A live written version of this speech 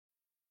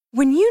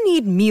When you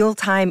need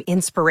mealtime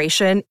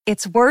inspiration,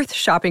 it's worth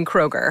shopping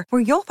Kroger,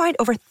 where you'll find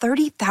over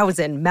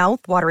 30,000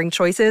 mouth-watering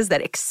choices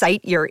that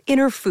excite your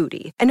inner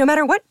foodie. And no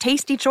matter what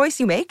tasty choice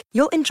you make,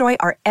 you'll enjoy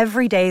our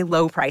everyday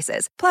low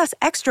prices, plus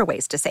extra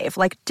ways to save,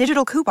 like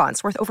digital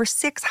coupons worth over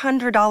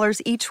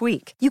 $600 each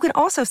week. You can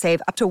also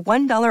save up to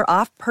 $1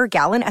 off per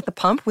gallon at the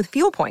pump with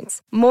fuel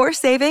points. More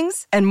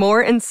savings and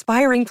more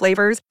inspiring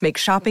flavors make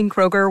shopping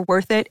Kroger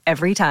worth it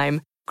every time.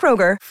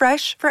 Kroger,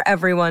 fresh for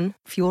everyone.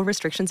 Fuel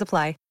restrictions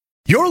apply.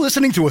 You're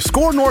listening to a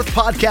Score North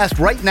podcast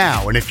right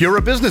now, and if you're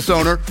a business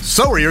owner,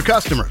 so are your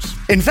customers.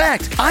 In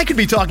fact, I could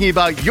be talking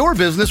about your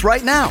business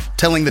right now,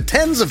 telling the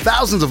tens of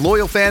thousands of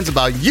loyal fans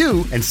about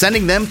you and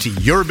sending them to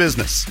your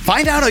business.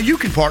 Find out how you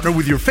can partner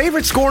with your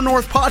favorite Score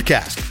North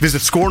podcast.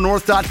 Visit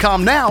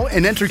scorenorth.com now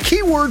and enter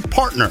keyword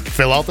partner.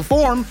 Fill out the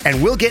form,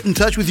 and we'll get in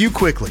touch with you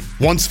quickly.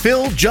 Once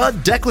Phil,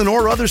 Judd, Declan,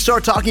 or others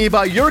start talking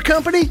about your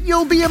company,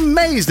 you'll be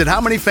amazed at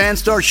how many fans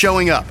start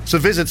showing up. So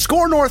visit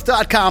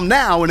scorenorth.com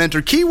now and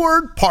enter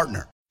keyword partner.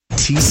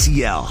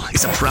 TCL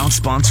is a proud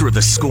sponsor of the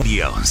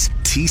Scorpios.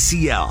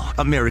 TCL,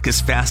 America's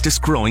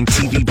fastest growing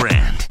TV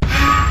brand.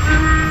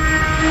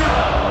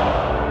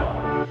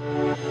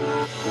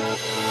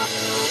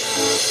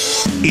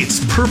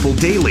 It's Purple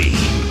Daily.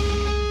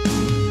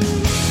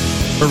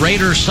 The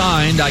Raiders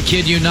signed, I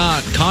kid you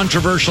not,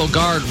 controversial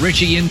guard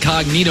Richie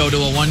Incognito to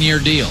a one-year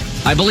deal.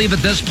 I believe at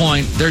this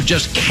point, they're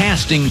just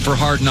casting for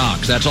Hard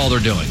Knocks. That's all they're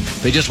doing.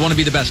 They just want to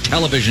be the best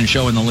television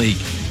show in the league.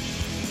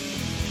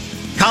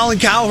 Colin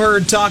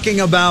Cowherd talking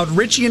about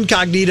Richie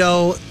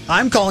Incognito.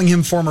 I'm calling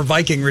him former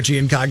Viking Richie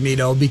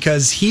Incognito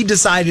because he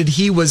decided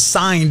he was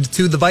signed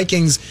to the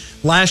Vikings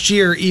last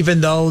year,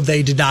 even though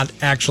they did not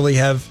actually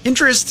have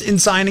interest in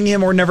signing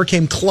him or never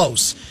came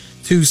close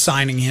to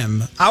signing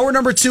him. Hour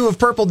number 2 of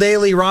Purple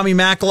Daily, Rami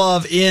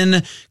Maklov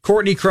in,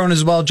 Courtney Crone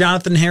as well,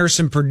 Jonathan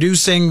Harrison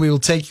producing. We will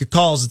take your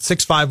calls at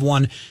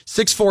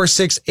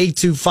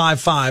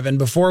 651-646-8255. And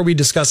before we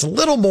discuss a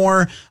little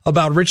more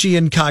about Richie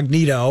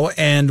Incognito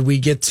and we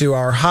get to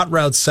our Hot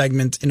Routes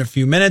segment in a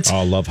few minutes. Oh,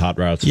 I love Hot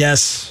Routes.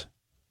 Yes.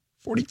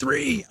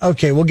 43.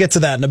 Okay, we'll get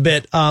to that in a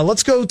bit.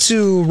 Let's go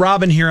to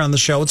Robin here on the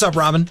show. What's up,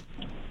 Robin?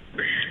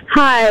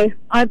 Hi.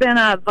 I've been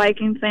a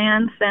Viking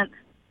fan since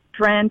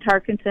Fran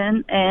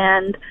Tarkenton,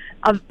 and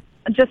I'm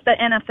just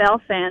an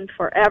NFL fan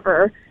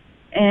forever.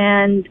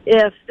 And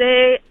if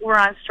they were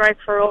on strike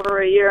for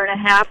over a year and a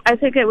half, I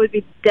think it would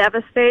be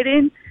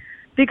devastating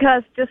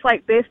because just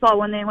like baseball,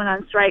 when they went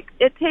on strike,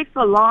 it takes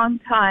a long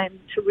time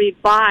to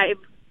revive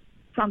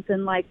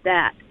something like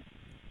that.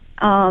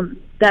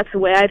 That's the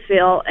way I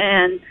feel.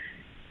 And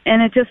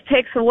it just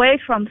takes away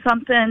from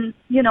something,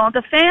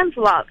 the fans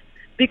love.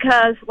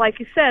 Because, like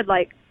you said,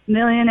 like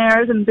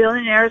millionaires and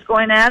billionaires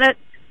going at it,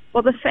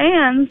 well, the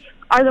fans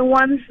are the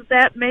ones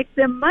that make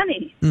them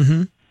money.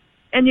 Mm-hmm.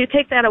 And you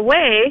take that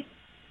away,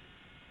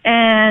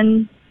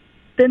 and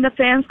then the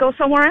fans go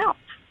somewhere else.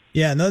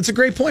 Yeah, no, that's a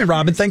great point,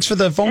 Robin. Thanks for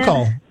the phone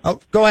call. Oh,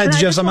 go ahead.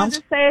 Did you have something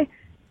else?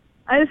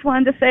 I just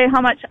wanted to say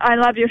how much I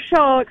love your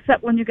show,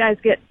 except when you guys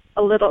get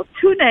a little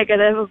too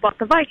negative about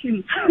the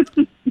Vikings.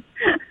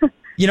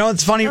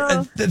 It's funny.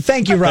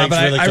 Thank you, Robin.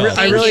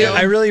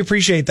 I really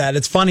appreciate that.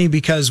 It's funny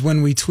because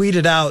when we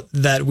tweeted out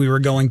that we were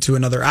going to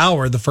another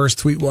hour, the first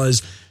tweet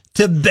was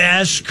to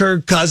bash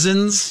Kirk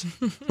Cousins,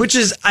 which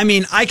is,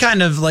 I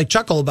kind of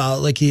chuckle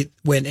about he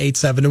went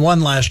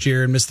 8-7-1 last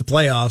year and missed the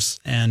playoffs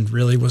and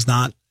really was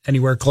not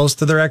anywhere close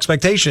to their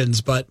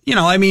expectations. But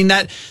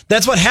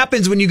that's what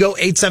happens when you go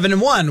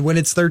 8-7-1. When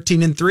it's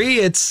 13-3,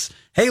 it's,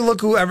 hey, look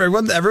who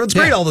everyone's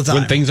great all the time.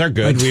 When things are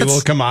good, we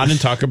will come on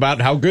and talk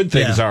about how good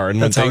things are, and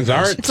when things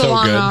aren't, it's a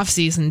long off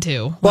season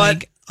too.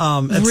 But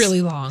it's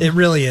really long. It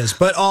really is.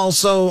 But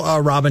also,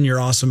 Robin, you're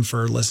awesome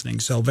for listening,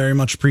 so very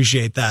much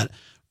appreciate that.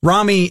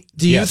 Rami,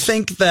 do you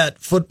think that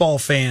football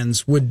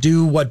fans would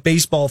do what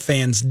baseball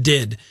fans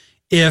did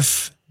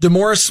if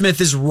DeMaurice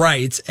Smith is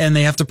right and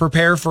they have to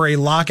prepare for a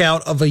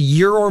lockout of a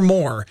year or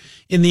more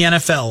in the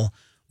NFL?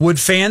 Would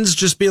fans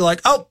just be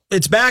like, oh,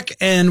 it's back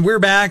and we're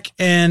back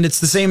and it's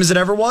the same as it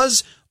ever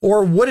was?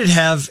 Or would it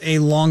have a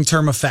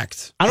long-term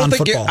effect on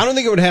football? I don't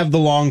think it would have the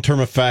long-term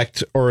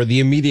effect or the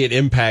immediate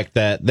impact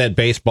that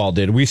baseball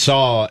did. We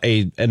saw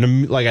an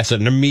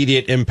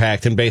immediate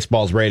impact in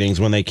baseball's ratings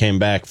when they came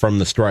back from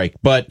the strike.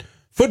 But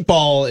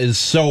football is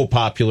so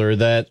popular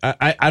that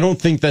I don't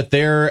think that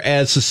they're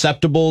as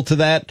susceptible to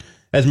that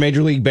as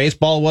Major League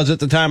Baseball was at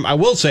the time. I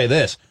will say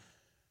this.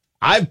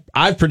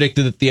 I've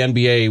predicted that the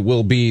NBA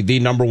will be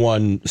the number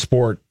one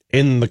sport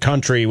in the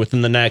country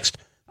within the next.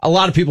 A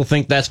lot of people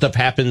think that stuff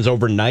happens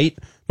overnight,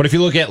 but if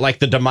you look at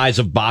the demise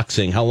of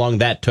boxing, how long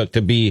that took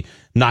to be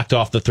knocked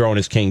off the throne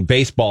as king,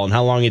 baseball, and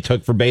how long it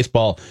took for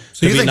baseball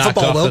to be knocked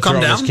off the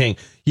throne as king.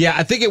 Yeah,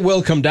 I think it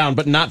will come down,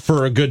 but not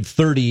for a good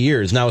 30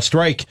 years. Now, a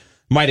strike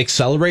might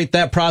accelerate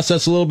that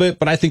process a little bit,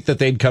 but I think that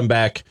they'd come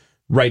back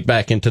right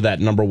back into that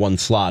number one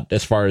slot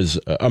as far as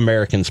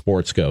American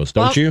sports goes,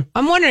 don't you?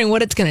 I'm wondering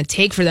what it's going to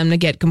take for them to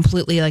get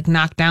completely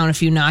knocked down a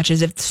few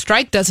notches. If the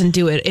strike doesn't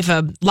do it, if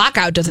a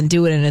lockout doesn't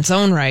do it in its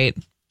own right,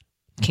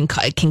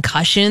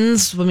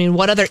 concussions. I mean,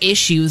 what other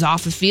issues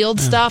off the field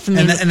stuff? I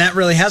mean, and that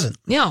really hasn't.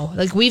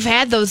 Like we've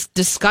had those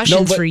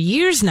discussions for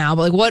years now.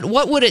 But like,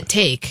 what would it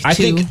take? I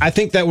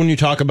think that when you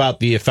talk about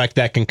the effect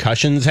that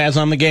concussions has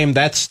on the game,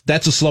 that's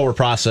a slower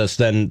process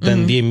than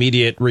the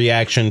immediate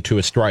reaction to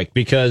a strike.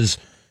 Because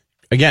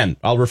again,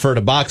 I'll refer to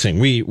boxing.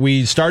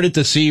 We started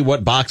to see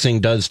what boxing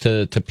does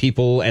to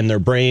people and their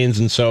brains,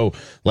 and so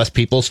less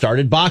people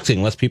started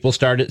boxing. Less people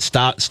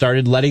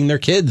started letting their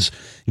kids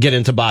get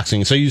into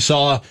boxing. So you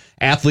saw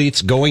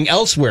athletes going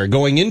elsewhere,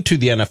 going into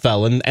the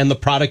NFL, and the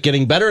product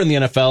getting better in the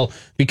NFL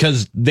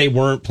because they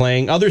weren't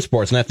playing other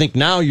sports. And I think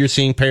now you're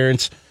seeing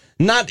parents,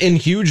 not in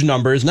huge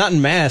numbers, not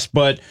in mass,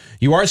 but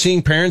you are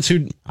seeing parents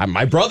who,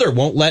 my brother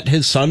won't let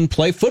his son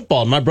play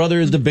football. My brother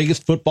is the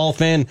biggest football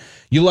fan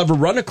you'll ever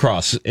run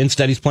across.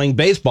 Instead, he's playing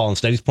baseball.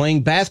 Instead, he's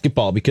playing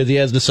basketball because he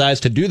has the size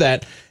to do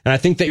that. And I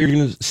think that you're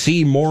going to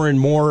see more and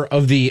more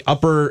of the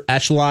upper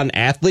echelon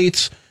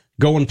athletes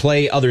go and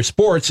play other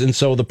sports. And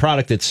so the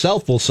product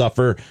itself will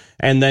suffer.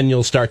 And then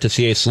you'll start to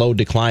see a slow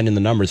decline in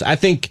the numbers. I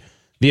think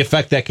the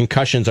effect that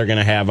concussions are going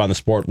to have on the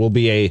sport will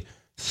be a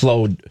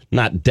slow,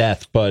 not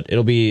death, but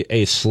it'll be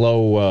a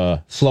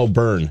slow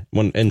burn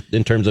when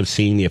in terms of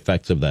seeing the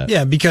effects of that.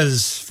 Yeah,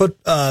 because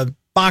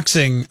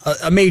boxing,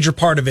 a major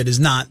part of it is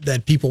not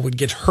that people would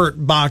get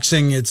hurt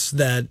boxing. It's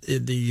that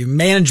the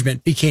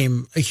management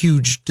became a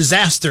huge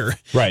disaster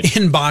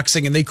in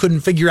boxing, and they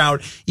couldn't figure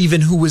out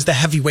even who was the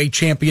heavyweight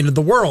champion of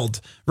the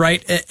world,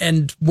 right?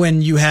 And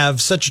when you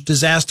have such a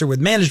disaster with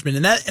management,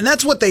 and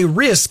that's what they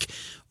risk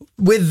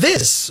with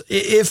this.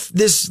 If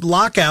this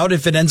lockout,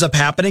 if it ends up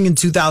happening in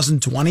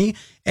 2020,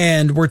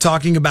 and we're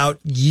talking about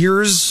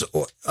years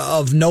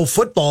of no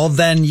football,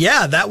 then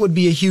yeah, that would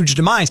be a huge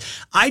demise.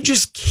 I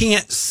just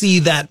can't see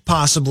that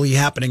possibly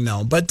happening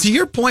though. But to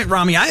your point,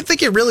 Rami, I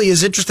think it really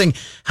is interesting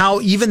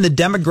how even the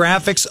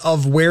demographics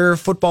of where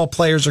football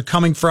players are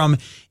coming from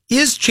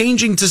is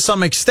changing to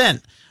some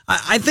extent.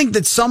 I think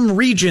that some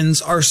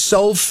regions are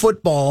so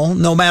football,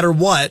 no matter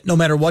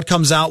what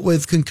comes out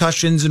with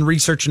concussions and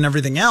research and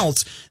everything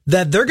else,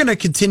 that they're going to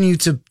continue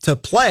to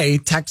play.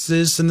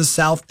 Texas and the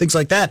South, things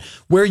like that,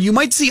 where you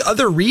might see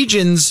other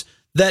regions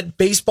that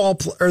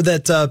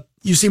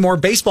you see more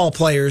baseball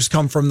players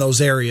come from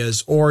those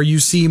areas, or you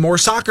see more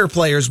soccer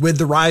players with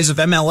the rise of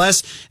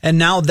MLS. And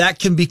now that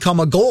can become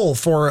a goal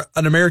for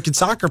an American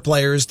soccer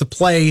players to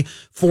play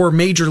for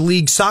Major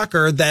League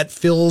Soccer that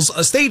fills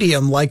a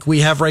stadium like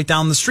we have right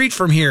down the street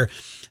from here.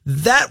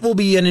 That will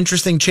be an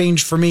interesting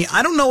change for me.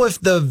 I don't know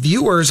if the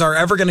viewers are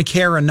ever going to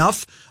care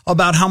enough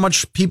about how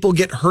much people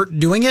get hurt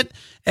doing it.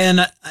 And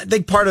I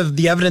think part of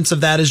the evidence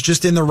of that is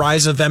just in the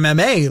rise of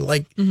MMA.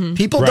 Like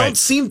people don't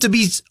seem to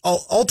be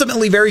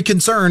ultimately very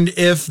concerned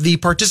if the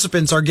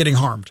participants are getting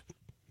harmed.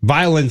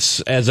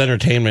 Violence as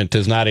entertainment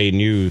is not a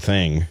new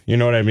thing. You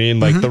know what I mean?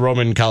 Like the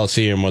Roman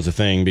Colosseum was a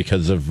thing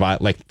because of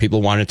like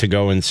people wanted to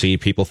go and see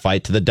people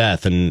fight to the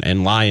death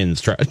and lions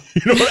try.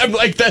 You know what I'm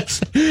like?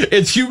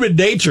 It's human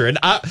nature. And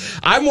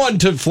I'm one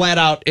to flat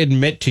out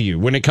admit to you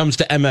when it comes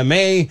to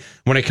MMA,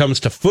 when it comes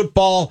to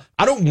football,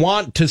 I don't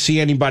want to see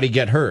anybody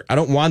get hurt. I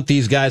don't want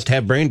these guys to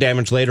have brain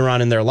damage later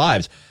on in their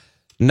lives.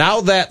 Now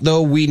that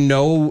though we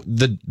know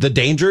the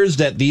dangers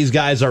that these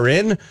guys are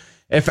in,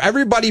 if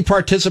everybody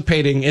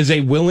participating is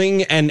a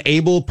willing and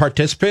able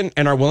participant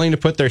and are willing to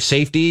put their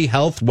safety,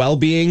 health,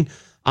 well-being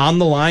on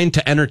the line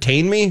to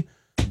entertain me,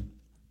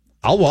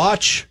 I'll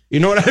watch. You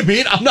know what I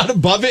mean? I'm not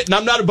above it, and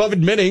I'm not above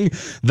admitting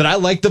that I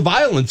like the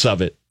violence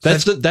of it.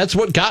 That's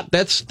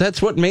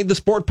what made the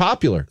sport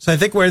popular. So I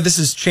think where this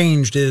has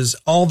changed is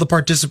all the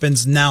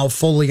participants now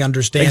fully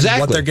understand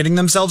what they're getting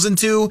themselves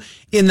into.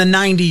 In the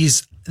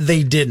 90s,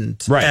 they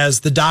didn't,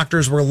 as the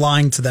doctors were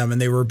lying to them and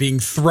they were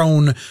being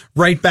thrown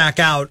right back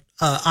out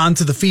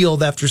onto the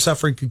field after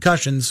suffering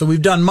concussions. So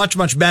we've done much,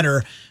 much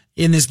better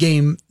in this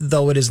game,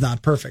 though it is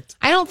not perfect.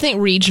 I don't think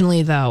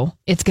regionally, though,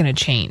 it's going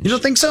to change. You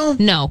don't think so?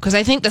 No, because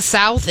I think the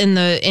South and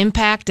the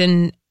impact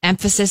and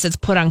emphasis it's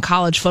put on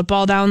college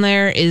football down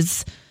there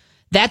is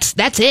that's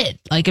it.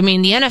 Like, I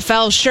mean, the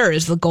NFL sure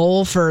is the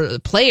goal for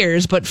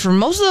players, but for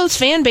most of those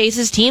fan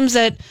bases, teams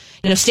that,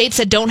 states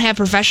that don't have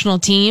professional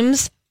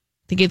teams,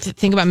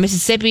 think about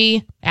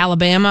Mississippi,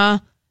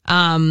 Alabama.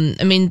 I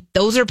mean,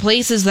 those are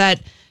places that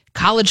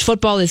college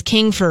football is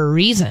king for a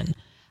reason.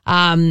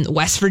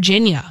 West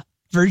Virginia,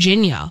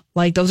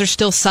 like those are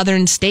still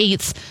southern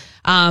states.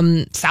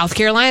 South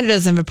Carolina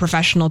doesn't have a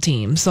professional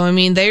team. So, I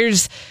mean,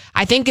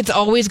 I think it's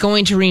always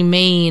going to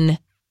remain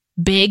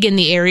big in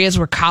the areas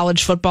where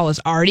college football is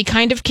already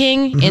kind of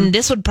king. And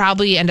this would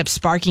probably end up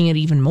sparking it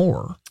even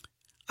more.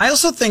 I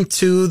also think,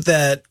 too,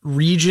 that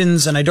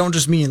regions, and I don't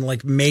just mean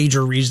like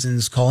major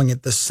regions calling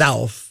it the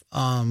South,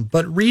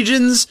 but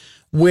regions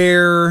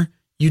where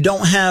you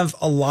don't have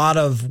a lot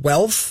of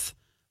wealth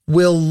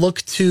will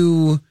look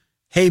to,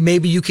 hey,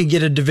 maybe you could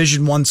get a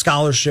Division I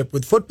scholarship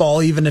with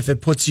football, even if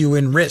it puts you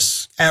at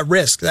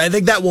risk. I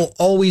think that will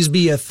always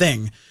be a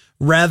thing,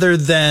 rather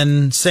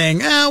than saying,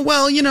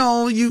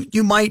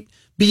 you might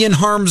be in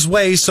harm's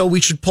way, so we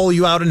should pull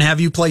you out and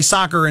have you play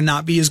soccer and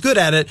not be as good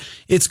at it.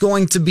 It's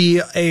going to be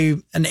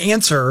an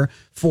answer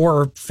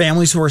for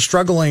families who are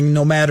struggling,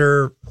 no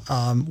matter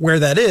where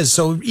that is.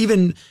 So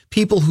even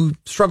people who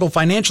struggle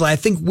financially, I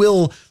think,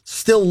 will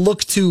still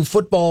look to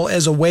football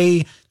as a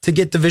way to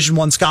get Division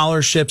I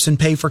scholarships and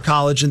pay for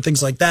college and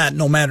things like that,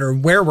 no matter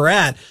where we're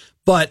at.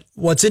 But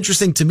what's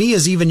interesting to me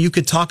is even you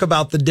could talk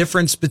about the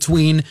difference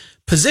between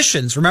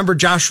positions. Remember,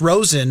 Josh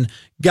Rosen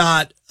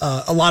got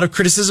a lot of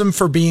criticism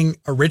for being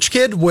a rich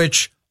kid,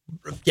 which,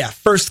 yeah,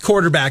 first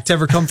quarterback to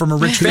ever come from a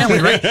rich family,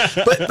 right?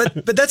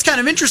 But that's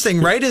kind of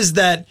interesting, right? Is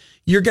that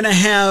you're going to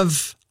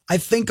have, I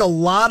think, a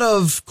lot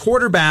of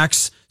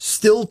quarterbacks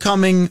still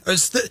coming,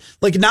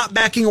 like not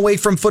backing away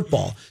from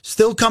football,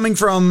 still coming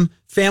from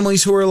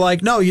families who are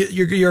like, no,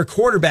 you're a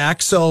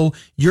quarterback, so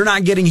you're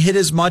not getting hit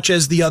as much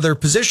as the other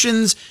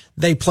positions.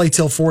 They play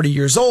till 40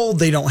 years old.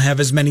 They don't have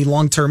as many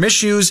long-term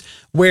issues,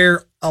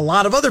 where a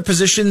lot of other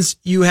positions,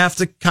 you have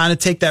to kind of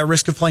take that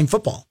risk of playing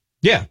football.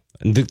 Yeah.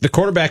 The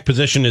quarterback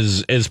position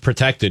is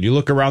protected. You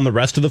look around the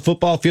rest of the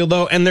football field,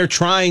 though, and they're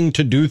trying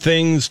to do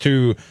things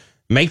to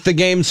make the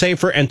game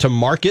safer and to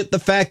market the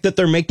fact that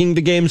they're making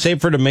the game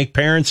safer to make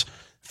parents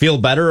feel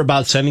better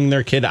about sending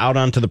their kid out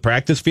onto the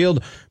practice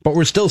field. But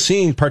we're still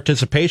seeing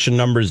participation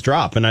numbers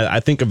drop. And I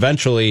think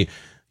eventually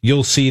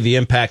you'll see the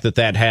impact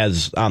that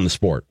has on the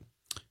sport.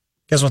 You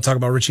guys want to talk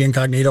about Richie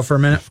Incognito for a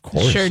minute? Of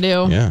course. Sure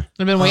do. Yeah.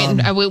 I've been waiting.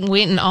 I've been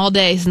waiting all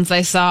day since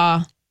I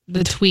saw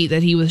the tweet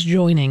that he was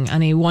joining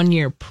on a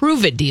 1-year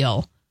Prove It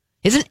deal.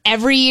 Isn't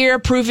every year a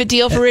Prove It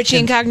deal for Richie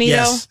Incognito?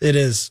 Yes, it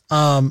is.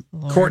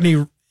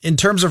 Courtney, in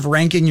terms of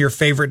ranking your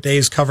favorite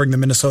days covering the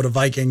Minnesota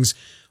Vikings,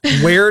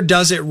 where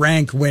does it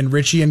rank when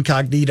Richie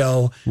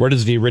Incognito? Where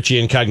does the Richie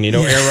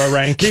Incognito era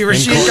rank? The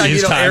Richie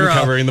Incognito era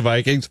covering the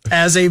Vikings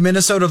as a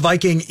Minnesota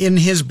Viking in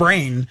his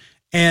brain,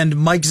 and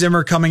Mike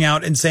Zimmer coming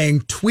out and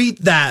saying,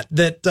 "Tweet that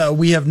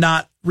we have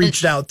not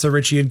reached out to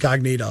Richie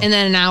Incognito." And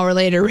then an hour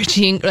later,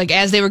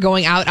 as they were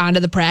going out onto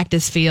the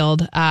practice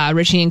field,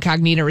 Richie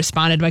Incognito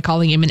responded by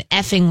calling him an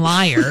effing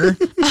liar.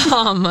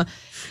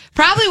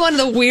 Probably one of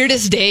the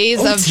weirdest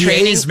days of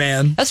training.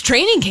 Man, that's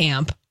training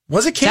camp.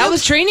 Was it camp? That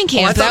was training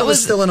camp. I thought it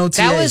was still an OTA.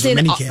 That was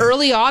in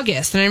early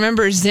August. And I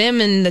remember Zim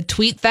and the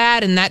tweet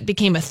that, and that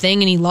became a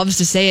thing, and he loves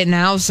to say it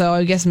now. So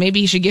I guess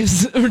maybe he should give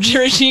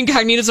Richie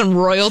Incognito some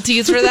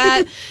royalties for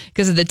that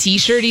because of the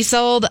T-shirt he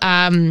sold.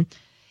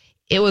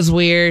 It was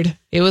weird.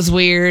 It was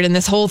weird. And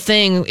this whole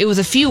thing, it was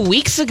a few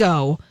weeks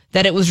ago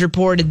that it was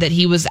reported that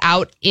he was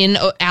out in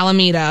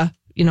Alameda,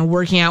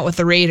 working out with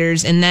the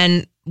Raiders. And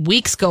then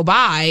weeks go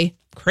by,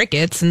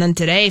 crickets. And then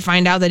today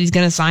find out that he's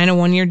going to sign a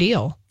 1-year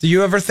deal. Do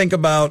you ever think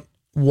about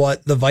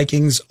what the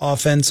Vikings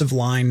offensive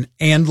line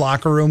and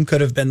locker room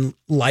could have been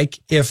like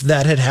if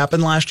that had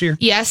happened last year?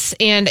 Yes,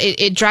 and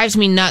it drives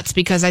me nuts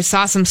because I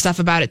saw some stuff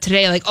about it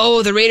today. Like,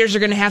 oh, the Raiders are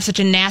going to have such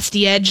a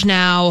nasty edge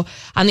now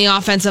on the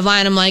offensive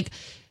line. I'm like,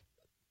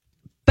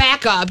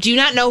 back up. Do you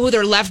not know who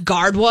their left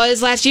guard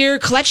was last year?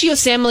 Kelechi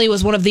Osemele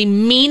was one of the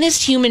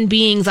meanest human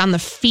beings on the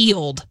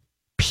field,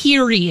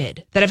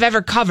 period, that I've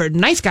ever covered.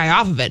 Nice guy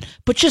off of it,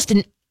 but just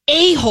an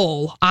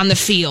a-hole on the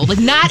field. Like,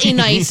 not a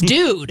nice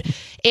dude.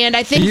 And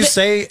I think... Can you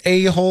say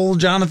a-hole,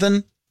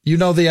 Jonathan? You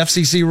know the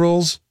FCC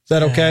rules? Is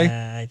that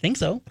okay? I think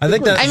so. I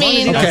think that... I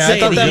mean... Okay, I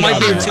thought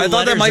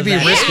that might be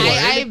a risk.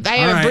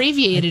 I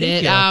abbreviated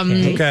it.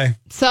 Okay.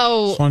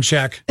 So... Just one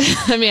check.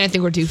 I mean, I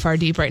think we're too far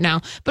deep right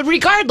now. But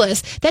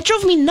regardless, that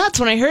drove me nuts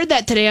when I heard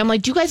that today. I'm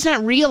like, do you guys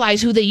not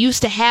realize who they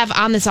used to have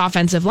on this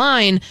offensive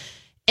line?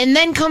 And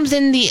then comes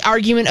in the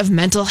argument of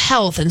mental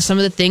health and some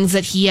of the things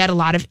that he had a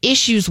lot of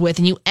issues with,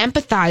 and you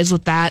empathize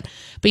with that,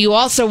 but you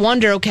also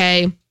wonder,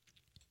 okay,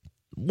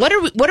 what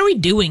are we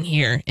doing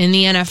here in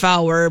the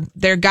NFL where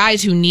there are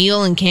guys who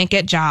kneel and can't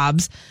get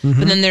jobs,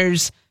 but then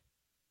there's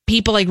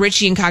people like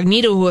Richie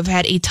Incognito who have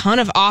had a ton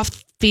of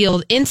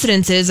off-field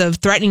incidences of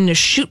threatening to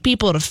shoot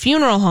people at a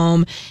funeral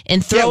home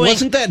and throwing... Yeah,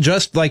 wasn't that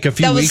just like a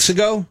few weeks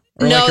ago?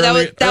 No,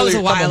 that was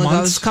a while ago.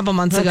 It was a couple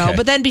months ago.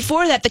 But then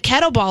before that, the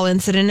kettleball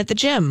incident at the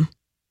gym,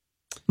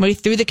 where he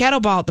threw the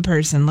kettlebell at the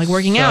person, like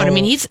working out. I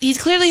mean, he's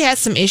clearly has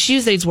some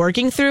issues that he's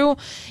working through.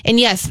 And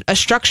yes, a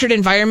structured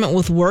environment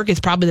with work is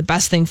probably the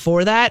best thing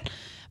for that.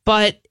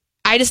 But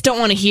I just don't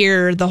want to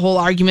hear the whole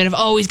argument of,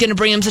 oh, he's going to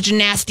bring him such a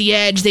nasty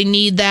edge. They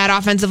need that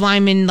offensive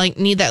lineman,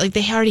 need that. Like,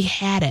 they already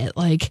had it.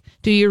 Like,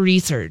 do your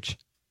research.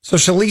 So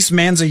Shalise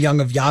Manza-Young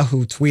of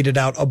Yahoo tweeted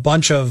out a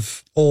bunch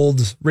of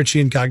old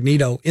Richie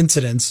Incognito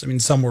incidents. I mean,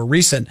 some were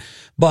recent,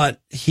 but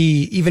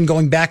he, even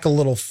going back a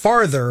little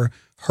farther,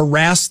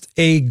 harassed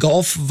a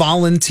golf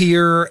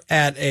volunteer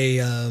at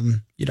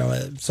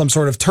some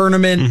sort of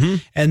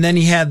tournament. And then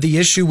he had the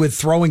issue with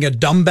throwing a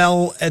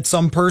dumbbell at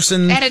some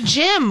person at a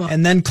gym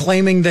and then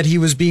claiming that he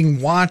was being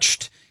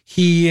watched.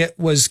 He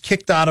was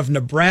kicked out of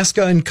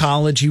Nebraska in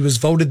college. He was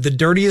voted the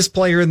dirtiest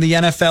player in the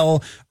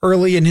NFL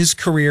early in his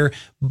career.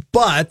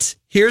 But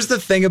here's the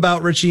thing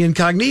about Richie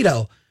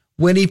Incognito.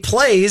 When he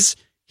plays,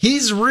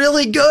 he's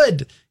really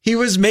good. He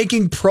was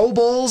making Pro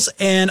Bowls,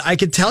 and I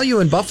could tell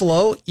you in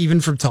Buffalo, even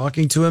from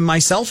talking to him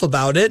myself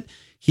about it,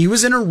 he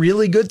was in a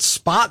really good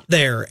spot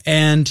there,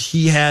 and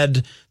he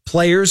had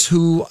players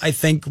who I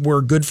think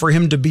were good for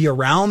him to be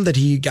around, that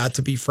he got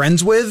to be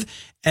friends with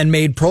and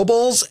made Pro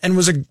Bowls, and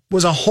was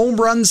a home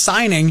run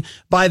signing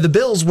by the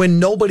Bills when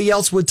nobody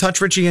else would touch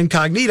Richie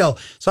Incognito.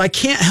 So I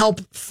can't help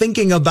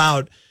thinking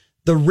about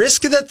the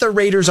risk that the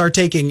Raiders are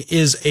taking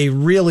is a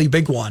really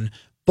big one.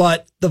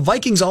 But the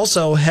Vikings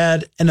also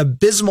had an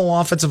abysmal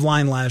offensive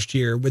line last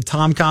year with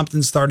Tom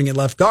Compton starting at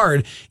left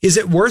guard. Is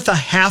it worth a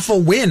half a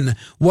win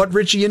what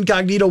Richie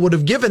Incognito would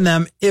have given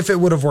them if it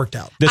would have worked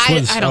out?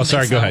 I don't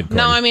think so. Go ahead, Courtney.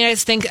 No, I mean, I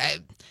just think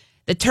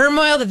the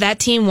turmoil that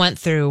team went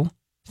through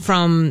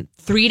from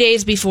 3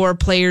 days before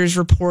players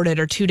reported,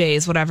 or 2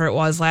 days, whatever it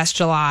was, last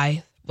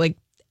July, like,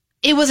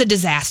 it was a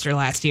disaster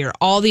last year.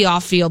 All the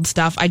off-field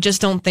stuff. I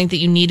just don't think that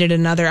you needed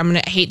another, I'm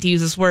going to hate to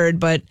use this word,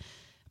 but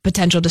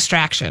potential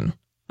distraction.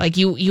 Like,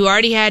 you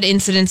already had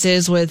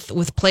incidences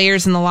with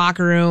players in the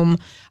locker room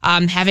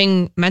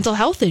having mental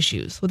health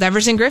issues with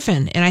Everson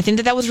Griffin. And I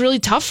think that was really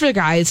tough for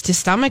guys to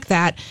stomach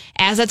that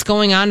as that's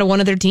going on to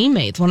one of their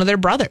teammates, one of their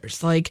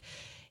brothers. Like,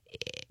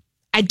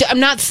 I'm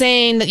not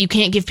saying that you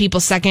can't give people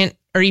second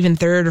or even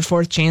third or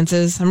fourth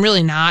chances. I'm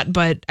really not.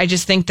 But I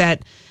just think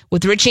that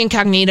with Richie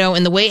Incognito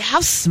and the way how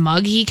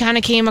smug he kind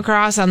of came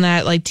across on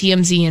that like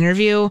TMZ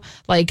interview,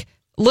 like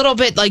a little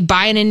bit like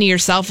buying into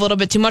yourself a little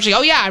bit too much. Like,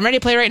 oh yeah, I'm ready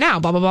to play right now,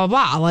 blah, blah, blah,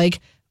 blah.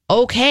 Like,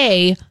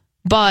 okay,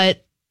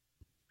 but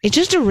it's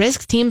just a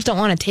risk teams don't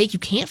want to take. You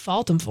can't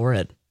fault them for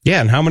it.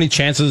 Yeah, and how many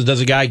chances does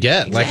a guy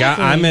get? Exactly. Like,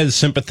 I'm as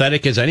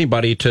sympathetic as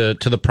anybody to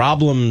the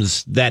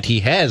problems that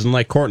he has. And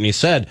like Courtney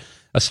said,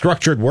 a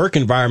structured work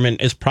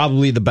environment is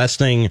probably the best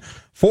thing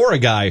for a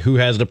guy who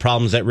has the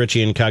problems that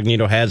Richie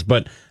Incognito has.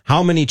 But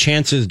how many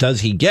chances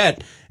does he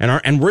get?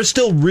 And we're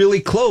still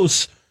really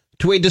close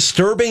to a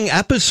disturbing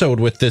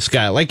episode with this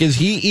guy. Like, is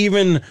he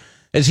even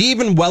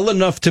well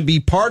enough to be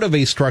part of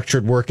a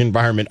structured work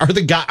environment? Are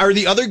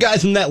the other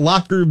guys in that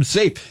locker room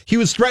safe? He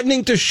was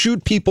threatening to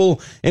shoot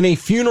people in a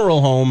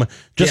funeral home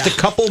just a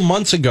couple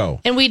months ago.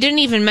 And we didn't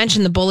even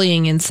mention the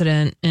bullying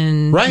incident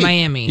in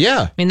Miami.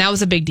 Yeah. I mean, that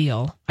was a big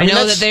deal. I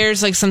know that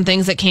there's like some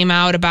things that came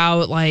out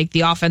about like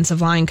the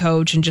offensive line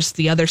coach and just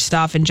the other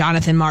stuff, and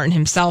Jonathan Martin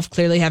himself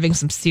clearly having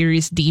some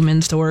serious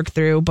demons to work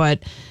through.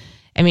 But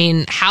I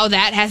mean, how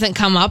that hasn't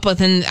come up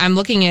with, and I'm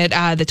looking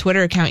at the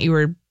Twitter account you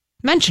were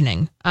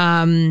mentioning.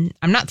 I'm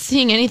not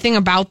seeing anything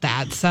about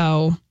that.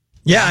 So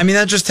yeah, I mean,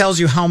 that just tells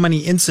you how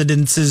many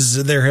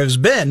incidences there has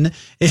been,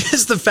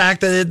 is the fact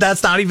that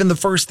that's not even the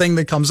first thing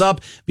that comes up,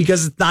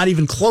 because it's not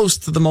even close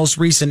to the most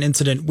recent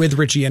incident with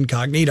Richie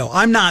Incognito.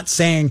 I'm not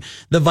saying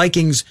the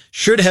Vikings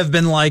should have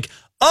been like,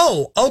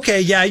 oh, okay,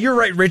 yeah, you're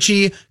right,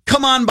 Richie,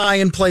 come on by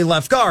and play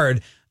left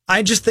guard.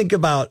 I just think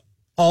about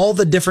all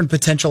the different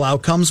potential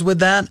outcomes with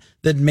that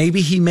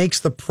maybe he makes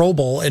the Pro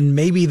Bowl and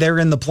maybe they're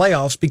in the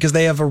playoffs because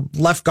they have a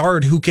left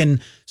guard who can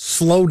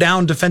slow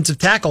down defensive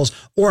tackles,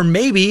 or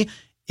maybe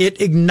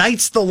it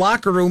ignites the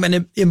locker room and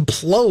it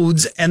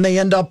implodes and they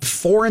end up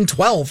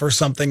 4-12 or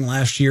something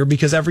last year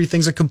because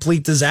everything's a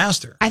complete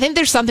disaster. I think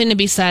there's something to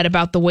be said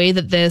about the way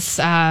that this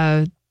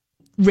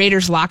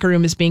Raiders locker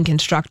room is being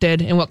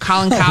constructed and what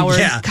Colin Cowherd...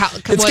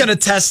 It's going to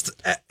test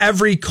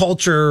every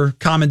culture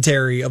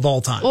commentary of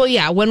all time. Well,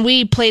 yeah, when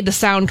we played the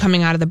sound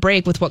coming out of the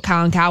break with what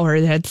Colin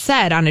Cowherd had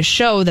said on his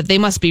show, that they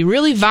must be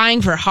really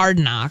vying for Hard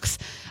Knocks.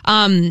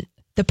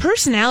 The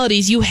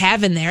personalities you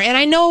have in there, and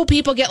I know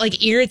people get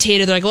like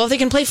irritated. They're like, well, if they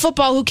can play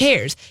football, who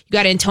cares? You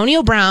got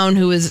Antonio Brown,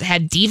 who has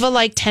had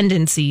diva-like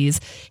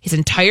tendencies his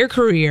entire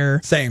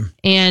career. Same.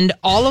 And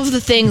all of the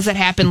things that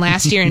happened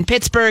last year in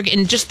Pittsburgh,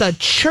 and just the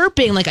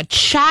chirping like a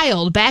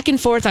child back and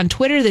forth on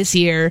Twitter this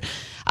year.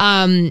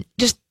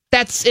 Just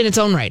that's in its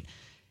own right.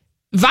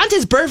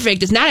 Vontaze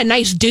Burfict is not a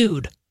nice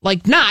dude.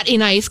 Like, not a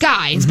nice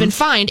guy. He's been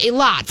fined a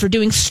lot for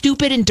doing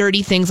stupid and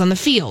dirty things on the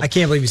field. I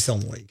can't believe he's still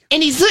in the league.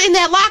 And he's in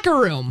that locker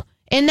room.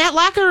 In that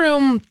locker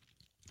room,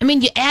 I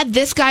mean, you add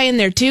this guy in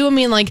there too. I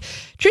mean, like,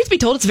 truth be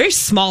told, it's a very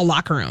small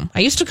locker room.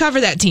 I used to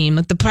cover that team.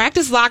 Like, the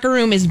practice locker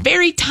room is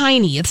very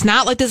tiny. It's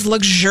not like this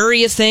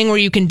luxurious thing where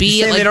you can be.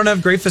 You saying they don't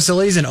have great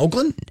facilities in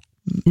Oakland?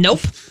 Nope.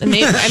 I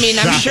mean,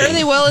 I'm sure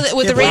they will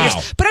with the Raiders.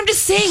 Wow. But I'm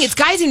just saying, it's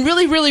guys in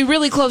really, really,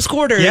 really close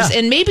quarters. Yeah.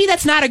 And maybe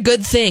that's not a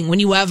good thing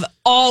when you have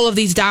all of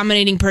these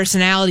dominating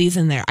personalities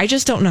in there. I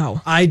just don't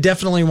know. I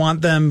definitely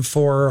want them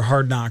for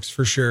Hard Knocks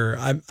for sure.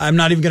 I'm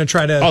not even going to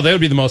try to... Oh, they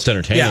would be the most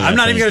entertaining. Yeah, I'm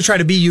not even going to try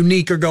to be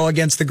unique or go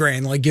against the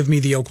grain. Like, give me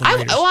the Oakland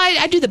Raiders.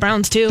 I do the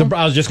Browns too.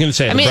 I was just going to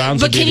say, the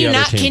Browns would be the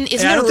other team.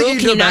 Isn't there a rule?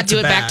 Can you not do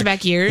it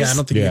back-to-back years? Yeah, I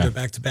don't think you can do it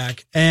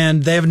back-to-back.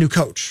 And they have a new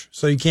coach,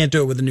 so you can't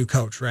do it with a new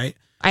coach, right?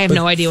 I have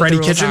no idea what the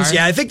rules are.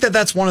 Yeah, I think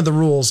that's one of the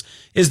rules,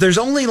 is there's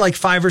only like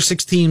 5 or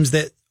 6 teams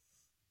that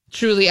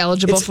truly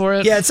eligible for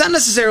it. Yeah, it's not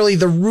necessarily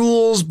the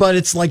rules, but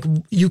it's like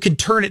you can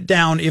turn it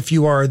down if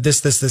you are this,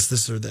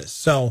 or this.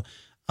 So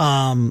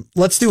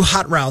let's do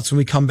hot routes when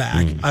we come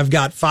back. I've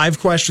got 5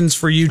 questions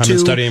for you two. I've been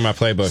studying my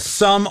playbook.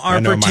 Some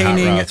are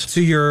pertaining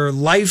to your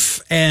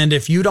life, and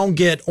if you don't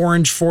get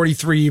orange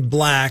 43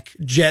 black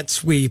jet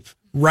sweep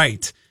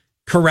right,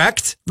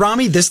 correct,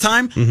 Rami, this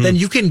time, then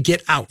you can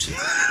get out.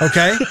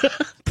 Okay?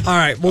 All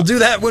right, we'll do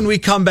that when we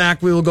come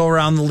back. We will go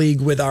around the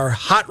league with our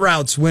hot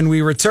routes. When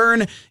we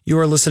return, you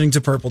are listening to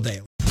Purple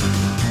Daily.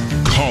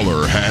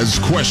 Caller has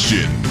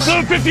questions.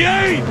 Blue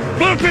 58!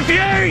 Blue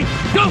 58!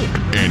 Go!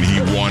 And he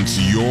wants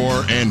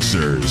your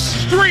answers.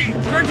 Street!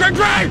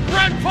 Drag!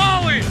 Red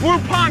Polly! Blue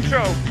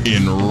Poncho!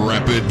 In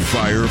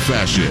rapid-fire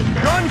fashion.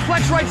 Gun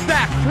flex right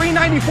stack.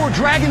 394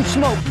 Dragon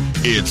Smoke.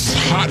 It's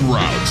Hot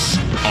Routes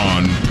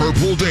on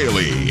Purple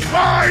Daily.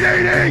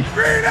 980!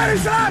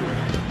 387!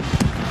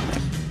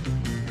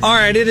 All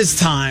right, it is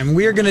time.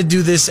 We are going to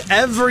do this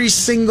every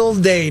single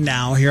day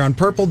now here on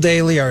Purple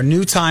Daily, our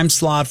new time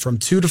slot from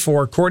 2 to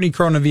 4. Courtney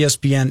Cronin of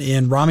ESPN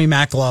in, Rami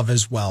Maklov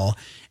as well.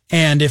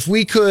 And if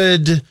we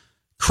could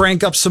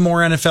crank up some more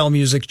NFL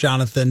music,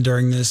 Jonathan,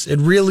 during this,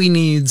 it really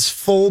needs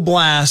full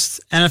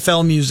blast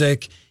NFL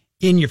music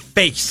in your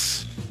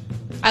face.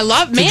 I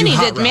love Manny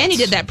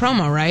did that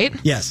promo, right?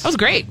 Yes. That was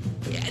great.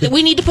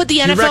 We need to put the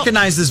NFL. You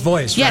recognize this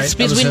voice, right? Yes,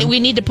 because we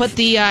need to put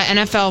the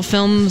NFL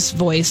Films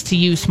voice to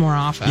use more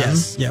often.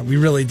 Yes, yeah, we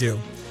really do.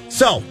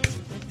 So,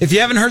 if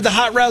you haven't heard the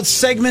Hot Routes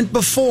segment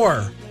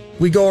before,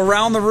 we go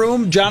around the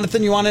room.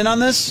 Jonathan, you want in on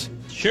this?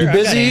 Sure. You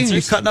busy?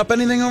 You cutting up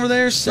anything over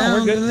there? No,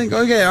 we're good. Anything?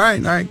 Okay, all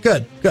right,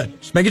 good.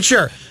 Just making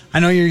sure. I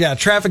know you got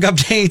traffic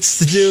updates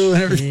to do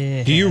and everything.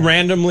 Yeah. Do you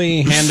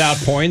randomly hand out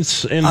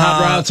points in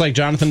Hot Routes like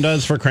Jonathan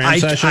does for Cram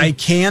Session? I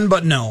can,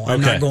 but no, I'm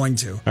not going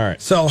to. All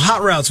right. So,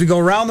 Hot Routes. We go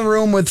around the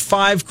room with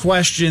 5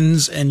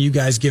 questions, and you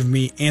guys give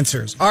me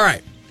answers. All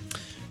right.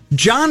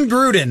 John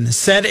Gruden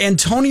said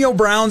Antonio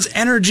Brown's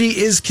energy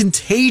is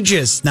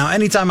contagious. Now,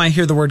 anytime I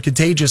hear the word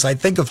contagious, I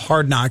think of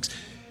Hard Knocks.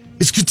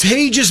 It's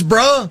contagious,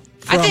 bruh.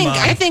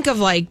 I think of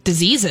like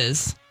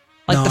diseases.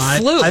 Like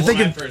the flu. I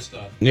think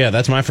yeah,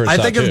 that's my first thought.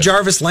 I think of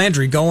Jarvis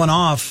Landry going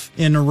off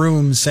in a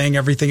room saying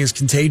everything is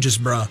contagious,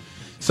 bruh.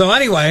 So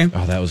anyway.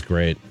 Oh, that was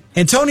great.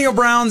 Antonio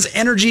Brown's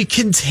energy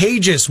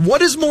contagious.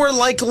 What is more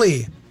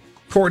likely,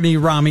 Courtney,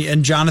 Rami,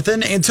 and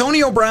Jonathan?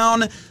 Antonio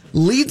Brown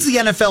leads the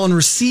NFL in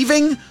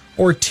receiving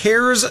or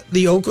tears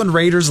the Oakland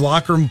Raiders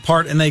locker room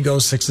apart and they go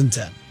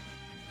 6-10?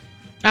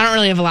 I don't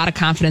really have a lot of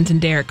confidence in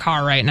Derek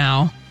Carr right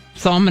now.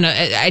 So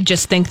I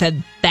just think that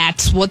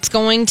that's what's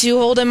going to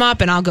hold him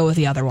up, and I'll go with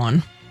the other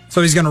one.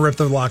 So he's going to rip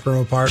the locker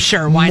room apart?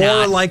 Sure, why not?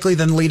 More likely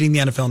than leading the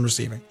NFL in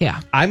receiving. Yeah.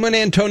 I'm an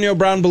Antonio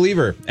Brown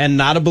believer, and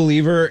not a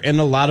believer in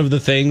a lot of the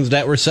things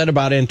that were said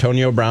about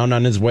Antonio Brown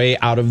on his way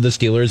out of the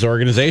Steelers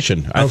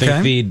organization. I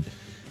think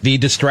the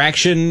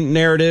distraction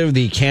narrative,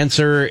 the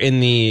cancer in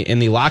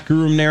the locker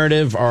room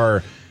narrative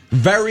are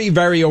very,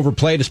 very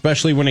overplayed,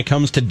 especially when it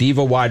comes to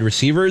diva wide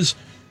receivers.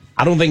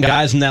 I don't think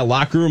guys in that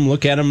locker room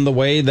look at him the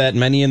way that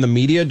many in the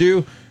media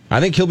do. I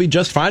think he'll be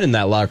just fine in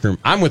that locker room.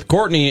 I'm with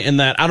Courtney in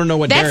that I don't know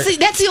what that's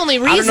the only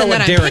reason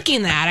that I'm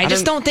picking that. I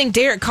just don't think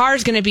Derek Carr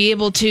is going to be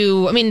able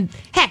to. I mean,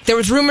 heck, there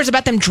was rumors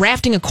about them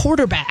drafting a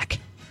quarterback.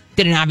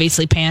 Didn't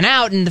obviously pan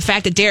out, and the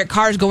fact that Derek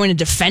Carr is going to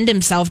defend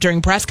himself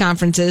during press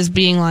conferences,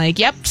 being like,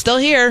 "Yep, still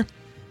here,"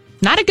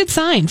 not a good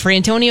sign for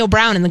Antonio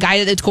Brown and the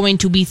guy that's going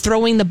to be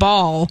throwing the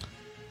ball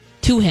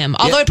to him.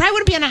 Although it probably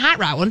wouldn't be on a hot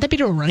route. Wouldn't that be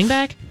to a running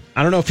back?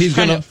 I don't know if he's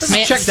going to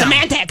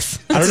semantics.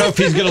 I don't know if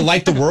he's going to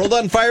light the world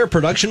on fire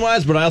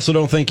production-wise, but I also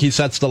don't think he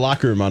sets the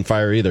locker room on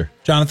fire either.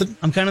 Jonathan?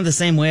 I'm kind of the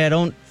same way. I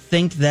don't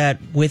think that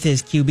with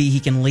his QB he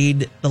can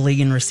lead the league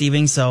in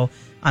receiving, so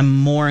I'm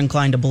more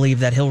inclined to believe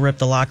that he'll rip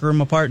the locker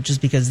room apart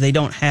just because they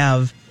don't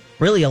have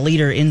really a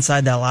leader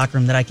inside that locker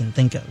room that I can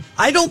think of.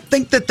 I don't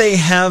think that they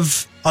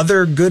have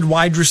other good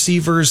wide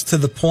receivers to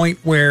the point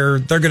where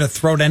they're going to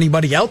throw to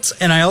anybody else,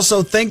 and I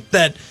also think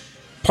that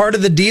part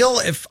of the deal,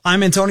 if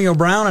I'm Antonio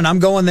Brown and I'm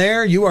going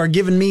there, you are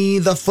giving me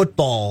the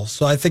football.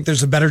 So I think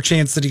there's a better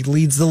chance that he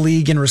leads the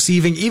league in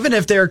receiving. Even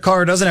if Derek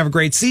Carr doesn't have a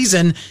great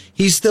season,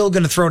 he's still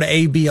going to throw to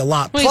AB a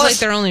lot. Well, he's like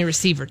their only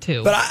receiver,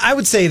 too. But I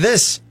would say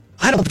this.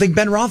 I don't think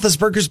Ben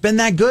Roethlisberger's been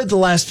that good the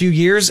last few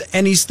years,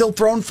 and he's still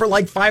thrown for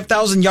like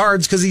 5,000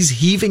 yards because he's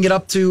heaving it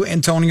up to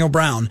Antonio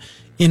Brown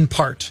in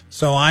part.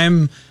 So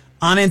I'm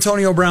on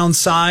Antonio Brown's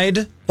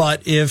side,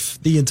 but if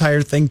the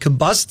entire thing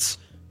combusts,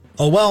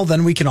 oh, well,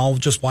 then we can all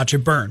just watch it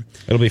burn.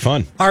 It'll be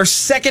fun. Our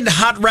second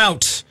hot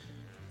route.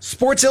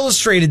 Sports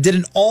Illustrated did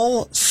an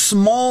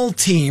all-small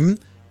team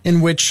in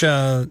which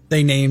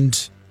they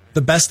named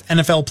the best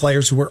NFL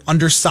players who were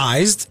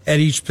undersized at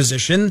each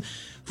position.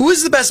 Who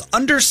is the best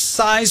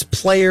undersized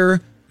player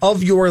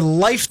of your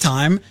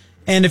lifetime?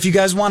 And if you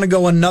guys want to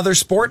go another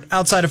sport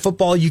outside of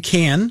football, you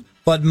can.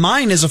 But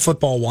mine is a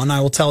football one.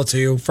 I will tell it to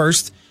you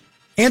first.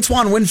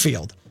 Antoine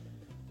Winfield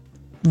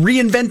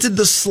reinvented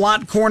the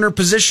slot corner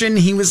position.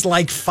 He was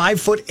like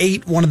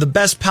 5'8", one of the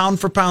best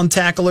pound-for-pound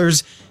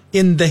tacklers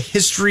in the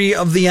history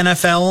of the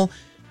NFL.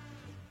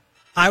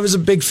 I was a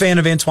big fan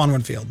of Antoine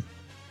Winfield.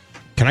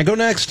 Can I go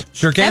next?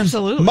 Sure can.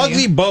 Absolutely.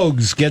 Muggsy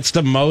Bogues gets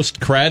the most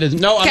cred.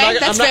 No, okay, I'm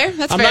that's fair.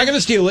 not going to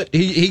steal it.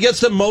 He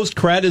gets the most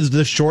cred as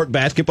the short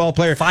basketball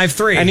player.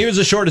 5'3". And he was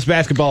the shortest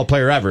basketball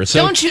player ever.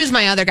 So don't choose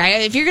my other guy.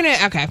 If you're going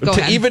to... Okay, go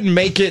ahead. To even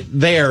make it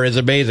there is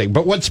amazing.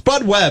 But what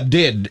Spud Webb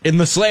did in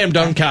the slam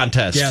dunk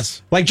contest...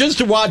 Yes. Like, just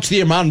to watch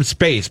the amount of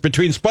space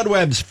between Spud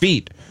Webb's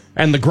feet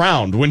and the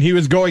ground when he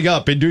was going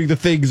up and doing the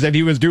things that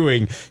he was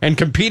doing and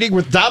competing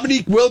with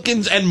Dominique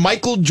Wilkins and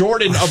Michael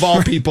Jordan, of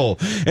all people,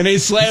 in a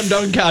slam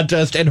dunk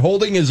contest and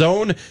holding his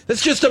own.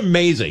 That's just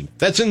amazing.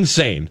 That's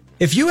insane.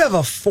 If you have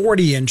a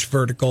 40-inch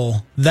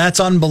vertical, that's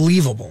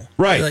unbelievable.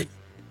 Right. Like,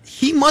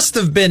 he must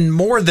have been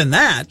more than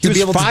that to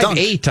be able to dunk.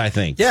 5'8", I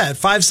think. Yeah, at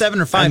 5'7"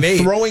 or 5'8".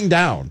 And throwing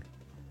down.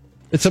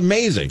 It's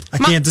amazing. I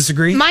can't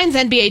disagree. Mine's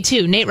NBA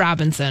too. Nate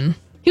Robinson.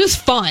 He was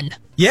fun.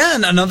 Yeah,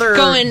 and another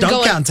dunk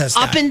contest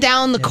up guy. And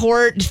down the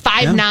court,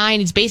 5'9".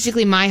 He's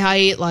basically my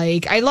height.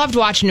 Like, I loved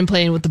watching him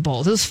playing with the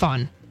Bulls. It was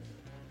fun.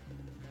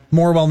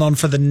 More well known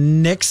for the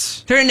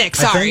Knicks. For the Knicks,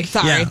 sorry.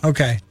 Yeah,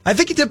 okay. I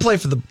think he did play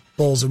for the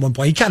Bulls at one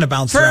point. He kind of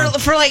bounced around.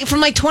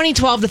 From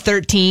 2012 to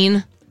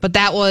 13, but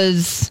that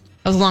was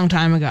a long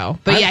time ago.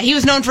 But he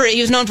was known for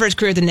his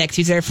career at the Knicks.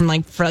 He was there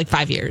for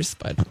 5 years.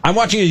 But I'm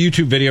watching a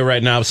YouTube video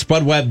right now of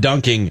Spud Webb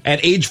dunking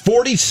at age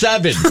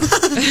 47.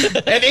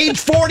 At age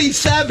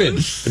 47.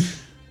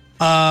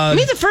 I mean,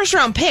 he's a first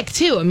round pick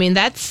too. I mean,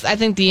 that's I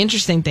think the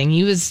interesting thing.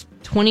 He was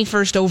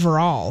 21st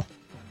overall.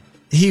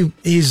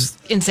 He's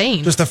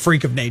insane. Just a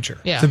freak of nature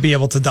to be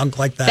able to dunk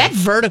like that. That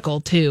vertical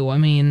too. I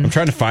mean, I'm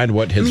trying to find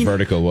what his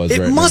vertical was.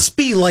 It must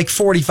be like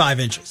 45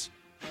 inches.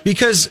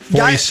 Because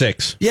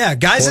 46.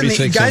 Guys in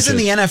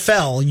the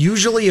NFL,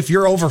 usually if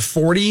you're over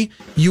 40,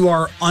 you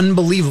are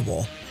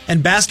unbelievable.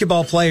 And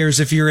basketball players,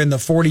 if you're in the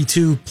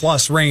 42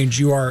 plus range,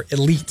 you are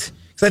elite.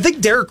 So I think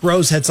Derrick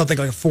Rose had something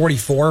like a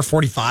 44,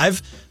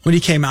 45 when he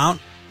came out,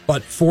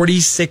 but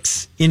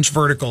 46-inch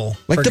vertical.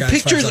 Like the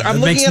pictures, I'm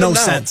looking at them now,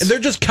 sense. And they're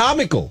just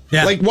comical.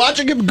 Yeah. Like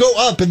watching him go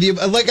up, and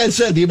like I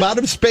said, the amount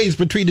of space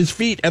between his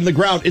feet and the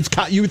ground,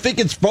 you think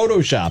it's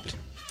photoshopped.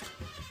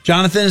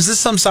 Jonathan, is this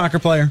some soccer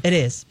player? It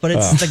is, but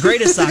it's the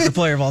greatest soccer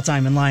player of all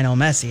time in Lionel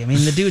Messi. I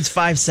mean, the dude's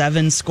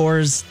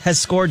 5'7", has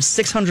scored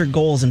 600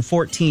 goals in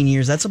 14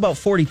 years. That's about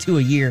 42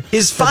 a year.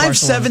 Is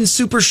 5'7"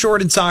 super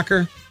short in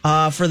soccer?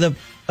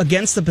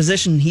 Against the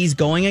position he's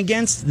going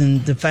against, the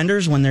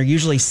defenders, when they're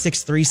usually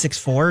 6'3",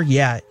 6'4",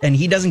 yeah, and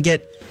he doesn't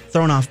get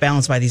thrown off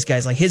balance by these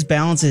guys. Like, his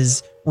balance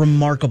is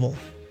remarkable.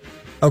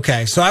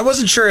 Okay, so I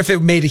wasn't sure if it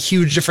made a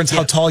huge difference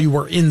how tall you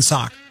were in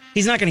soccer.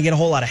 He's not going to get a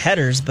whole lot of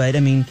headers, but I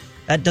mean,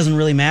 that doesn't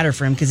really matter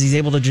for him because he's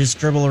able to just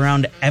dribble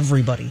around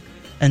everybody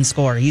and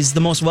score. He's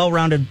the most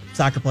well-rounded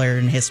soccer player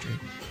in history.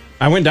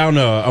 I went down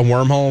a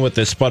wormhole with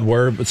this Spud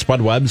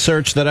Webb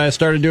search that I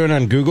started doing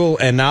on Google,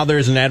 and now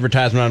there's an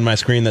advertisement on my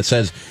screen that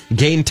says,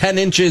 gain 10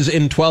 inches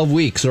in 12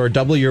 weeks or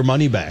double your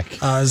money back.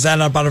 Is that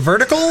about a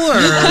vertical or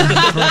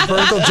a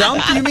vertical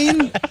jump, you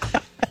mean?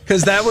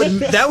 Because that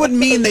would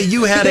mean that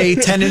you had a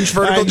 10-inch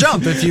vertical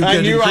jump if you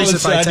could increase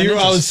it by 10 inches.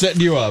 I was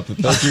setting you up.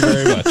 Thank you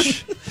very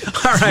much.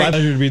 All right. It's my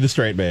pleasure to be the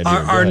straight man.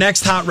 Our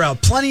next hot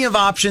route. Plenty of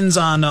options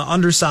on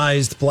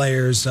undersized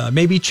players.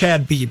 Maybe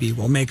Chad Beebe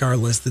will make our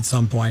list at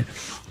some point.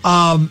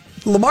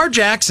 Lamar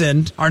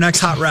Jackson, our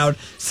next hot route,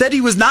 said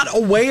he was not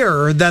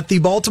aware that the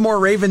Baltimore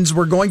Ravens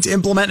were going to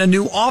implement a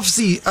new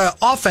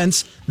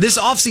offense this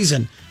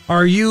offseason.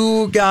 Are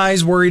you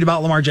guys worried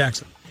about Lamar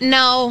Jackson?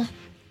 No,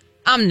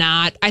 I'm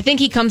not. I think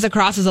he comes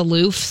across as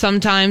aloof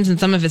sometimes in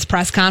some of his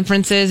press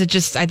conferences.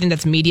 I think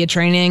that's media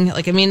training.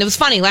 Like, I mean, it was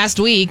funny last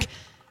week.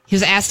 He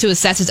was asked to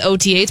assess his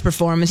OTA's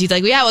performance. He's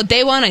like, yeah, well,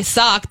 day one I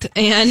sucked.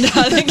 And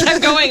they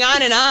kept going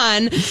on and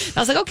on. I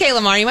was like, okay,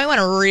 Lamar, you might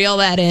want to reel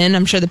that in.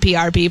 I'm sure the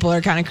PR people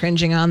are kind of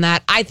cringing on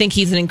that. I think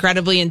he's an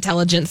incredibly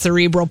intelligent,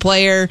 cerebral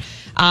player.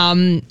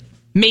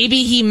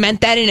 Maybe he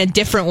meant that in a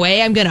different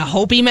way. I'm going to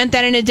hope he meant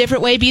that in a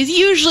different way because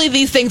usually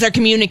these things are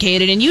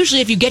communicated. And usually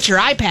if you get your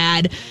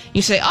iPad,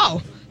 you say,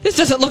 oh, this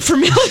doesn't look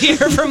familiar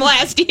from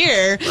last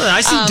year. Well,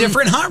 I see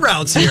different hot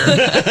routes here.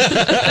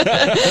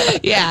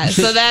 Yeah,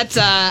 so that's,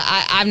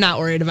 I'm not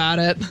worried about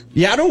it.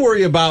 Yeah, I don't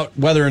worry about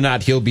whether or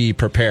not he'll be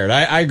prepared.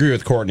 I agree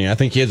with Courtney. I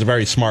think he is a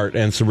very smart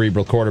and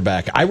cerebral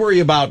quarterback. I worry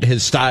about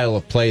his style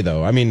of play,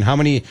 though. I mean,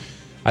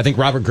 I think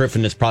Robert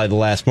Griffin is probably the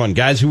last one.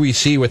 Guys who we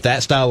see with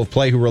that style of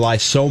play who rely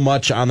so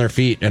much on their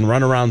feet and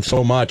run around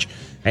so much,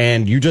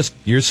 and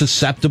you're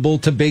susceptible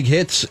to big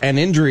hits and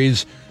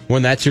injuries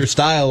when that's your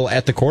style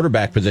at the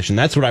quarterback position.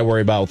 That's what I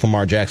worry about with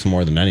Lamar Jackson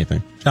more than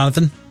anything.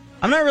 Jonathan?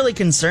 I'm not really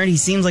concerned. He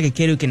seems like a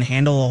kid who can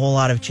handle a whole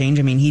lot of change.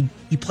 I mean,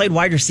 he played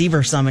wide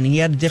receiver some, and he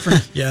had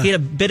he had a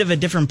bit of a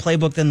different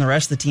playbook than the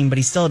rest of the team, but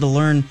he still had to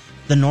learn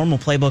the normal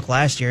playbook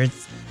last year.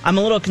 I'm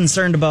a little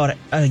concerned about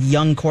a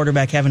young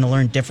quarterback having to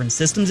learn different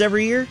systems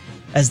every year,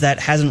 as that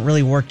hasn't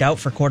really worked out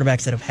for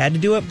quarterbacks that have had to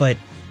do it, but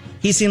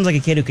he seems like a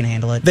kid who can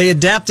handle it. They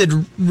adapted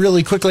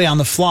really quickly on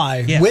the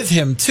fly with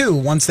him, too,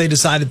 once they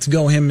decided to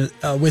go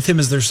with him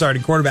as their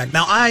starting quarterback.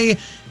 Now, I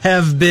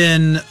have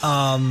been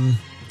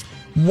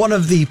one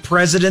of the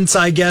presidents,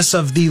 I guess,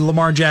 of the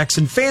Lamar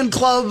Jackson fan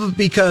club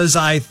because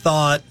I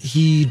thought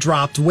he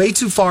dropped way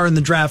too far in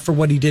the draft for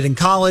what he did in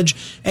college.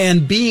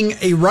 And being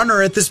a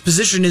runner at this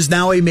position is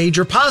now a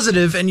major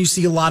positive, and you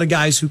see a lot of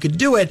guys who could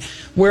do it.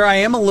 Where I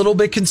am a little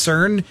bit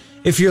concerned,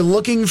 if you're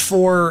looking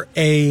for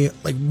a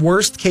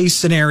worst case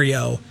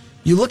scenario,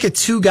 you look at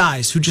two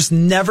guys who just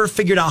never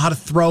figured out how to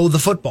throw the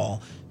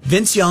football,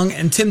 Vince Young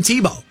and Tim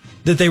Tebow,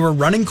 that they were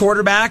running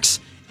quarterbacks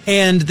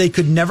and they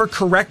could never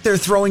correct their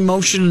throwing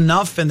motion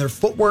enough and their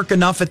footwork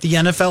enough at the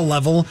NFL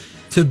level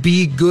to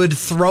be good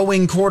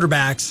throwing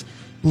quarterbacks.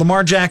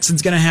 Lamar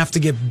Jackson's going to have to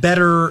get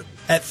better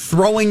at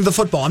throwing the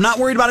football. I'm not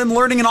worried about him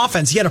learning an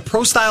offense. He had a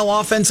pro-style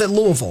offense at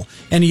Louisville,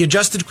 and he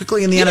adjusted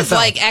quickly in the NFL. He was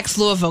like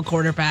ex-Louisville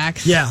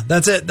quarterbacks. Yeah,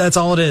 that's it. That's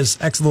all it is,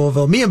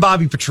 ex-Louisville. Me and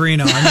Bobby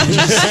Petrino. I mean,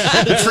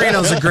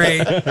 Petrino's a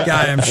great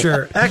guy, I'm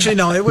sure. Actually,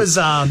 no, it was...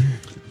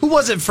 who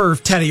was it for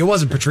Teddy? It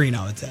wasn't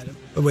Petrino. It's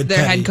with their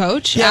Teddy. head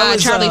coach? Yeah, it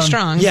was, Charlie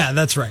Strong. Yeah,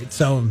 that's right.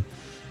 So,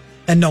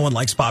 and no one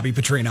likes Bobby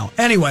Petrino.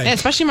 Anyway. Yeah,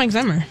 especially Mike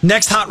Zimmer.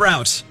 Next hot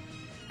route.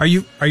 Are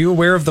you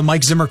aware of the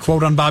Mike Zimmer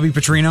quote on Bobby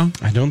Petrino?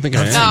 I don't think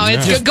I am. No,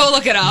 it's good. Go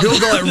look it up.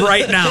 Google it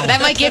right now. That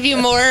might give you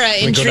more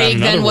intrigue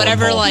than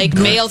whatever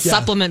male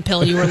supplement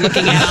pill you were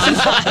looking at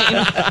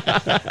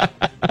online.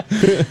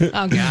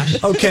 Oh,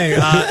 gosh. Okay,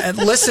 and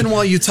listen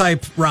while you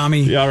type,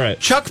 Rami. Yeah, all right.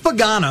 Chuck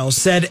Pagano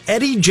said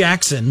Eddie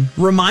Jackson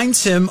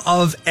reminds him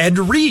of Ed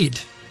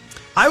Reed.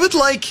 I would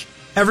like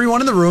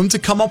everyone in the room to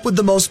come up with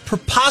the most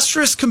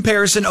preposterous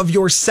comparison of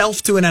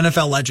yourself to an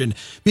NFL legend,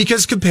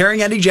 because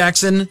comparing Eddie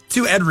Jackson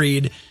to Ed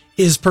Reed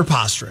is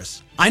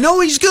preposterous. I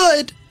know he's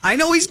good.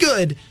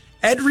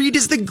 Ed Reed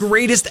is the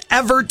greatest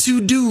ever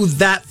to do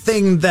that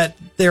thing that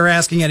they're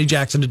asking Eddie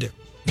Jackson to do.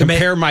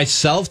 Compare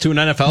myself to an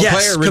NFL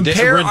yes, player?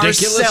 Compare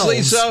Ridiculously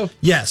ourselves. so?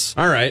 Yes.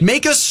 All right.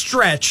 Make a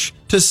stretch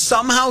to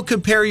somehow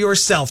compare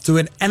yourself to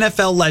an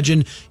NFL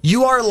legend.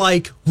 You are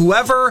like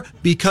whoever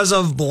because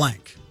of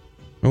blank.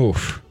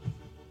 Oof.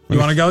 You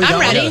want to go? I'm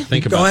ready.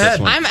 Think about go ahead. This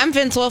one. I'm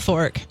Vince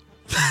Wilfork.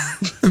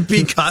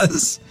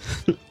 Because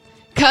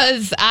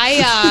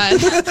I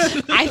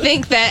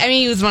think that,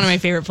 he was one of my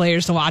favorite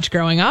players to watch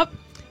growing up.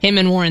 Him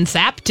and Warren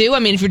Sapp, too.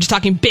 If you're just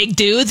talking big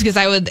dudes, because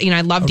I love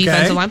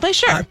defensive line play,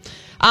 sure.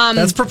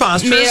 That's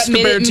preposterous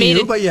compared to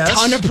you, but yes.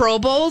 Ton of Pro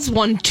Bowls,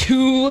 won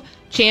 2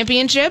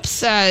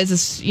 championships, is a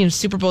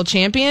Super Bowl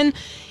champion.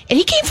 And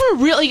he came from a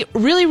really,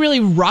 really, really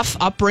rough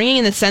upbringing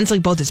in the sense,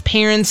 both his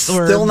parents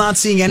were... Still not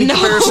seeing any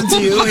comparison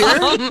to you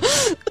here?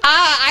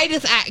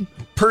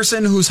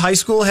 Person whose high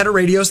school had a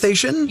radio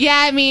station?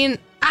 Yeah,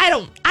 I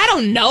don't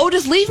know.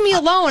 Just leave me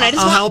alone.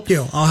 I'll help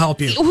you.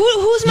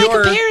 Who's my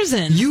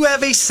comparison? You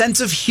have a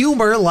sense of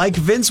humor like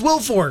Vince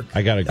Wilfork.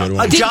 I got a good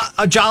one.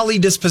 A jolly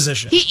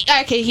disposition.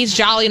 He's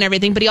jolly and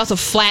everything, but he also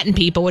flattened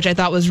people, which I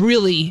thought was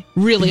really,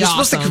 really You're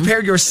awesome. supposed to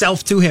compare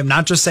yourself to him,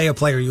 not just say a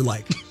player you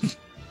like.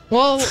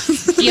 Well,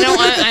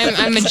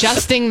 I'm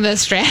adjusting the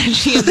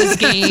strategy of this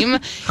game,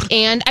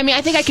 and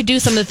I think I could do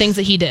some of the things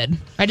that he did.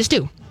 I just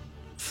do.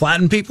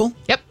 Flatten people?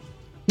 Yep.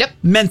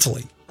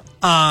 Mentally.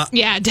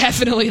 Yeah,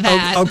 definitely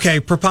that. Okay,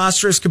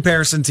 preposterous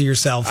comparison to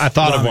yourself. I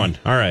thought of one.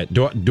 All right.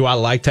 Do I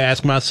like to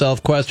ask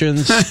myself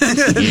questions?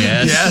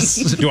 Yes.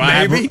 Do I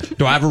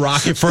have a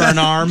rocket for an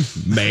arm?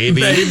 Maybe.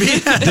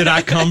 Did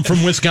I come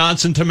from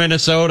Wisconsin to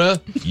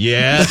Minnesota?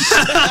 Yes.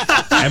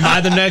 Am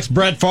I the next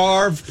Brett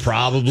Favre?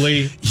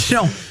 Probably.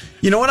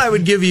 You know what I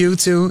would give you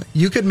to?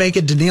 You could make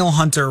a Danielle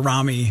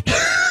Hunter-Rami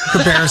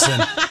comparison.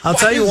 I'll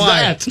tell you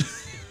why. That?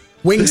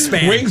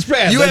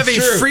 Wingspan. You have a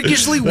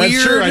freakishly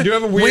weird true. I do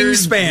have a weird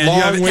wingspan. long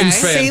You have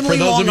wingspan. For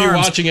those of you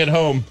watching at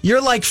home, you're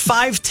like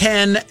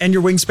 5'10" and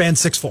your wingspan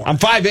 6'4". I'm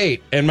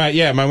 5'8", and my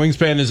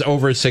wingspan is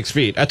over 6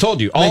 feet. I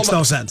told you, makes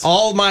no sense.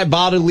 All my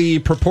bodily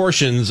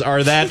proportions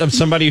are that of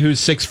somebody who's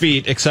 6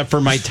 feet, except for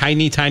my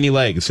tiny, tiny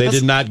legs. They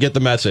did not get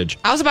the message.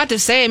 I was about to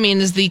say,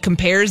 is the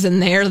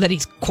comparison there that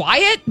he's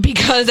quiet?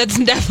 Because that's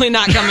definitely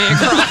not coming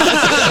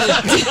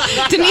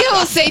across. Daniil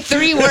will say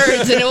 3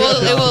 words and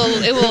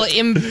it will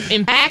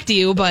impact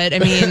you, but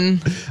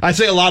I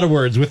say a lot of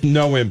words with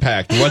no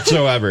impact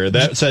whatsoever.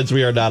 That says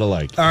we are not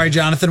alike. All right,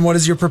 Jonathan, what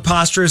is your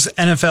preposterous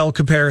NFL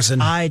comparison?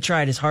 I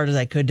tried as hard as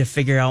I could to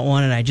figure out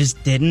one, and I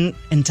just didn't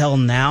until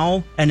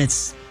now. And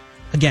it's,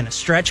 again, a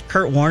stretch.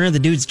 Kurt Warner, the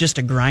dude's just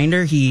a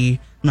grinder. I'm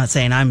not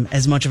saying I'm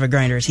as much of a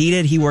grinder as he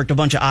did. He worked a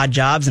bunch of odd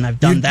jobs, and I've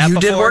done that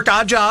before. You did work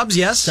odd jobs,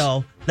 yes.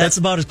 So that's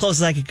about as close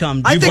as I could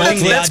come. I think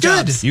that's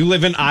good. Jobs. You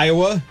live in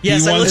Iowa.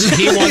 Yes, he once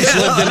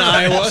lived in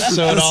Iowa,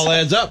 so it all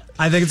adds up.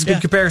 I think it's a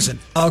good comparison.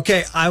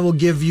 Okay, I will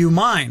give you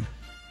mine.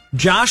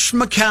 Josh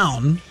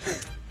McCown.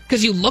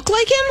 Because you look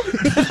like him?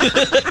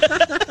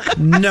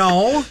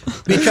 No,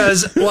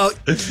 because,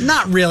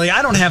 not really.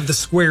 I don't have the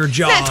square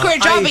jaw. Not square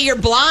jaw, but you're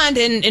blonde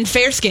and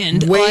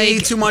fair-skinned. Way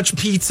too much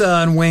pizza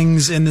and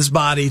wings in this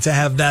body to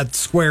have that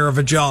square of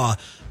a jaw.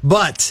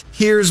 But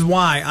here's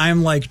why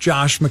I'm like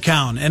Josh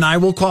McCown, and I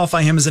will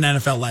qualify him as an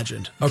NFL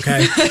legend,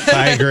 okay?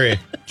 I agree.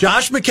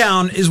 Josh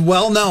McCown is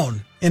well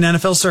known in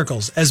NFL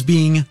circles as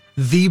being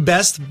the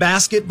best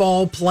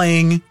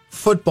basketball-playing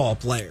football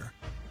player.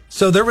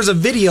 So there was a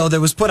video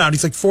that was put out,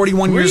 he's like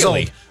 41 years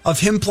old,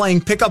 of him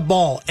playing pickup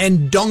ball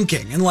and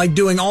dunking and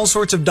doing all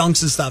sorts of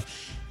dunks and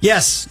stuff.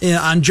 Yes,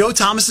 on Joe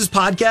Thomas's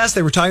podcast,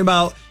 they were talking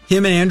about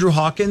him and Andrew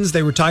Hawkins.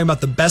 They were talking about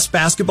the best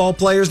basketball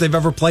players they've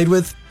ever played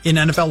with in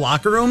NFL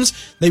locker rooms,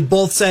 they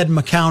both said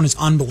McCown is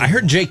unbelievable. I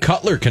heard Jay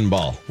Cutler can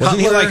ball.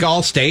 Wasn't he like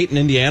All-State in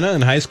Indiana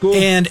in high school?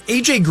 And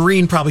A.J.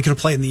 Green probably could have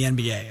played in the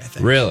NBA, I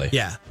think. Really?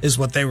 Yeah, is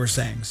what they were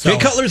saying. So, Jay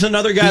Cutler's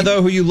another guy,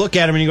 though, who you look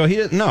at him and you go, he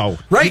didn't know.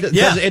 Right,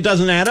 It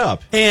doesn't add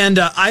up. And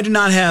I do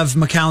not have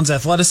McCown's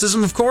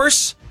athleticism, of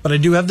course, but I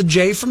do have the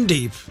J from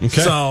deep. Okay.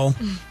 So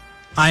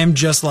I am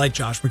just like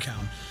Josh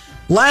McCown.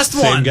 Last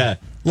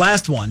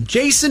one.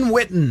 Jason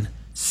Witten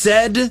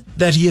said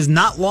that he has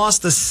not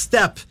lost a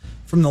step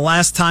from the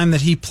last time that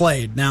he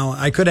played. Now,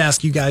 I could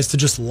ask you guys to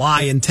just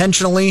lie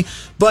intentionally,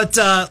 but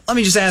let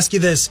me just ask you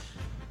this.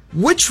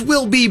 Which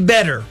will be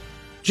better?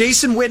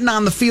 Jason Witten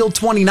on the field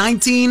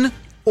 2019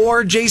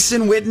 or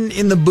Jason Witten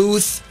in the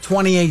booth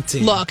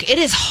 2018? Look, it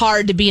is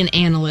hard to be an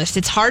analyst.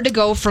 It's hard to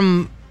go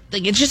from...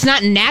 it's just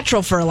not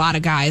natural for a lot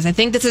of guys. I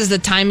think this is the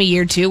time of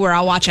year, too, where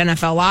I'll watch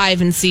NFL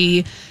Live and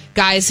see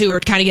guys who are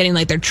kind of getting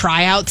like their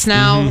tryouts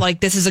now. Like,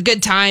 this is a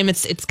good time.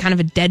 It's kind of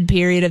a dead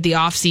period of the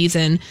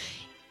offseason.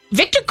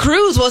 Victor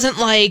Cruz wasn't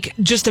like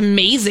just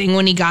amazing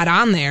when he got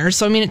on there.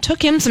 So, I mean, it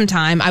took him some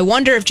time. I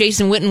wonder if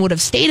Jason Witten would have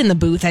stayed in the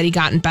booth had he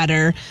gotten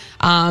better.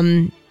 I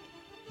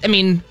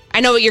mean,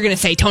 I know what you're going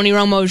to say. Tony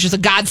Romo is just a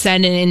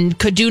godsend and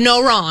could do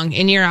no wrong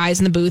in your eyes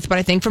in the booth. But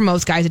I think for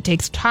most guys, it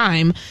takes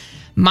time.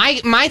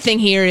 My thing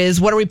here is,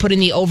 what are we putting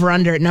the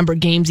over-under at number of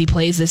games he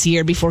plays this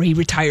year before he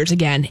retires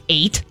again?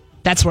 8?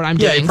 That's what I'm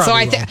doing.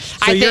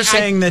 So you're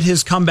saying that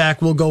his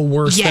comeback will go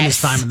worse than his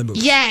time in the booth?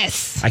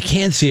 Yes. I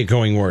can't see it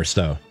going worse,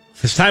 though.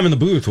 His time in the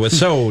booth was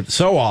so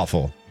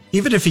awful.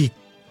 Even if he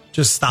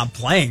just stopped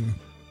playing.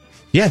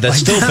 Yeah, that's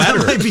still that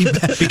better. might be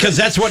better. Because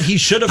that's what he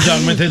should have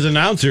done with his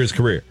announcer's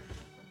career.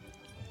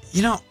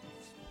 You know,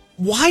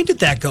 why did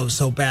that go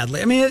so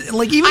badly? I mean,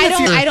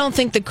 I don't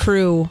think the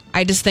crew.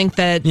 I just think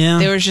that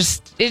there was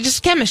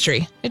just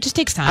chemistry. It just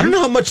takes time. I don't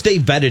know how much they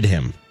vetted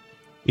him.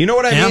 You know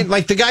what I mean?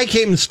 Like, the guy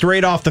came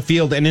straight off the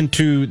field and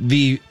into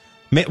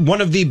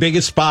one of the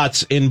biggest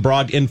spots in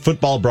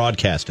football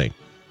broadcasting.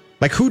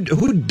 Like, who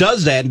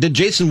does that? Did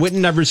Jason Witten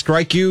never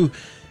strike you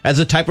as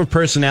a type of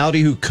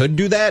personality who could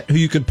do that? Who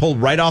you could pull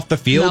right off the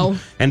field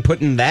and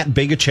put in that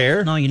big a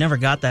chair? No, you never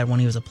got that when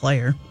he was a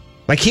player.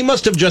 Like, he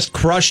must have just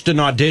crushed an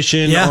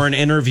audition or an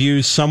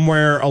interview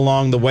somewhere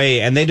along the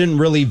way, and they didn't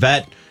really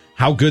vet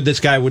how good this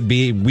guy would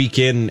be week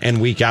in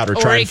and week out, or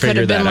try and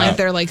figure that out. Or he could have been like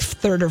their like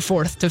third or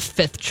fourth to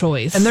fifth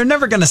choice. And they're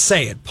never going to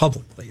say it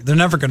publicly. They're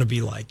never going to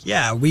be like,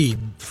 yeah, we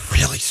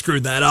really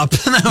screwed that up.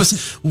 And that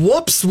was,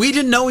 whoops, we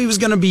didn't know he was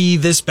going to be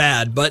this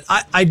bad. But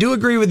I do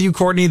agree with you,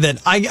 Courtney,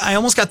 that I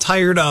almost got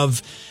tired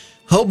of,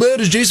 how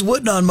bad is Jason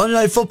Witten on Monday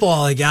Night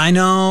Football? Like, I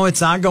know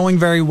it's not going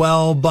very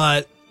well,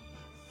 but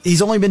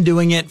he's only been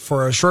doing it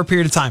for a short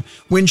period of time.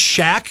 When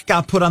Shaq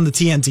got put on the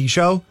TNT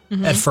show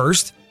at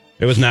first,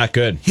 it was not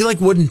good. He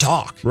wouldn't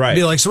talk. Right.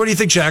 Be like, so what do you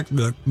think, Shaq?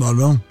 Be like, I don't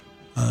know.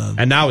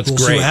 And now it's we'll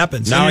great. See what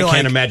happens. Now I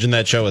can't imagine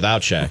that show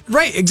without Shaq.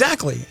 Right,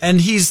 exactly. And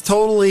he's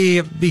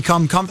totally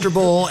become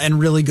comfortable and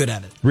really good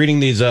at it. Reading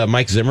these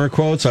Mike Zimmer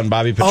quotes on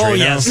Bobby Petrino. Oh,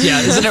 yes. Yeah,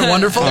 isn't it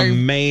wonderful?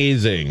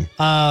 Amazing.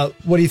 What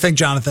do you think,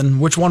 Jonathan?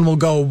 Which one will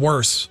go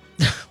worse?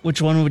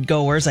 Which one would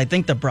go worse? I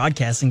think the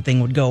broadcasting thing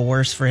would go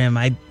worse for him.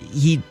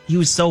 He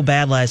was so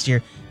bad last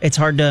year. It's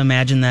hard to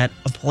imagine that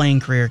a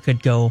playing career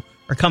could go,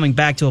 or coming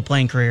back to a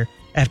playing career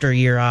after a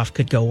year off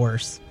could go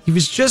worse. He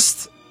was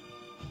just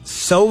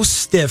so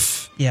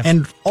stiff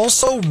and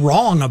also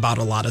wrong about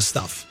a lot of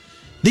stuff.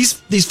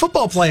 These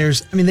football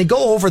players, I mean, they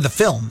go over the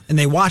film and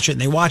they watch it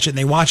and they watch it and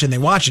they watch it and they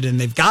watch it and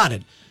they've got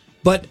it.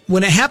 But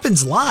when it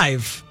happens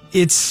live,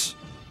 it's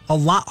a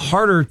lot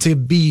harder to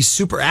be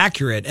super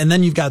accurate. And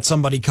then you've got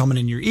somebody coming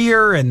in your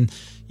ear and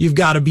you've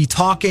got to be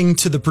talking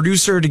to the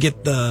producer to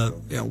get the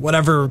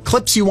whatever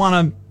clips you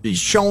want to be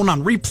shown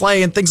on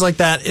replay and things like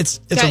that. It's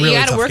a really tough game. You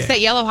got to work that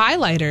yellow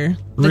highlighter,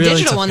 the really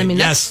digital one. I mean,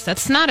 game.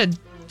 that's not a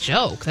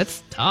joke.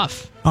 That's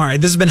tough. All right,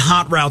 this has been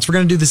Hot Routes. We're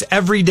going to do this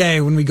every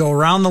day when we go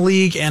around the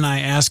league, and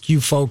I ask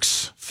you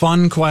folks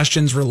fun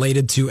questions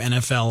related to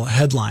NFL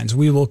headlines.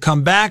 We will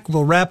come back.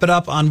 We'll wrap it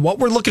up on what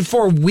we're looking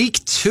for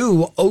week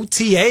 2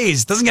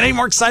 OTAs. Doesn't get any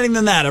more exciting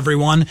than that,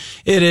 everyone.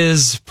 It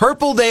is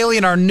Purple Daily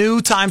in our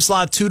new time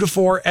slot, 2 to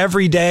 4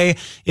 every day.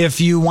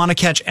 If you want to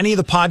catch any of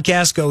the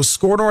podcasts, go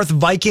Score North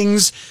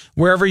Vikings,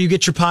 wherever you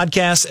get your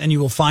podcasts, and you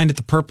will find it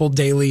the Purple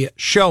Daily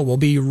Show. We'll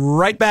be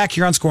right back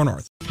here on Score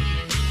North.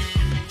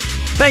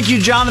 Thank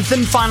you,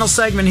 Jonathan. Final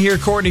segment here.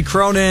 Courtney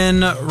Cronin,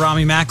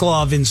 Rami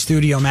Makalov in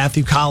studio,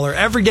 Matthew Collar.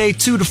 Every day,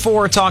 2 to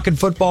 4, talking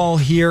football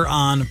here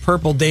on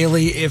Purple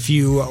Daily. If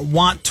you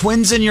want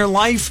twins in your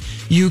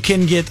life, you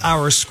can get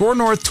our Score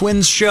North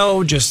Twins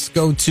show. Just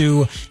go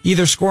to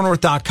either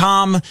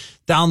scorenorth.com,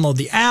 download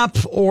the app,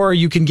 or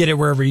you can get it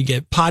wherever you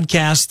get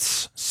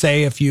podcasts.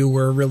 Say if you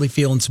were really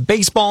feeling some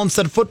baseball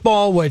instead of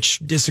football, which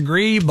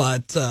disagree,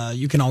 but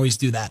you can always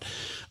do that.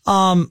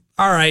 All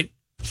right,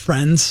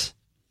 friends.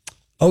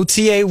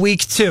 OTA week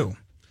 2.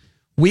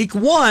 Week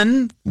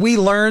 1, we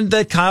learned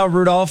that Kyle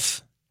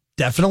Rudolph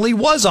definitely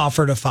was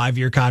offered a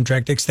 5-year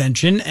contract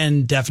extension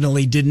and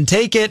definitely didn't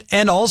take it,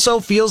 and also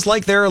feels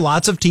like there are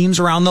lots of teams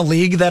around the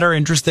league that are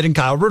interested in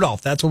Kyle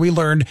Rudolph. That's what we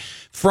learned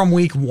from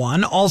week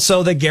 1.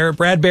 Also, that Garrett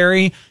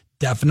Bradbury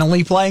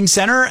definitely playing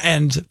center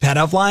and Pat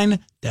Elflein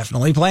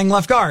definitely playing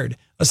left guard.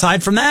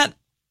 Aside from that,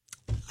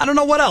 I don't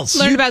know what else.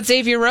 Learned about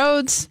Xavier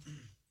Rhodes.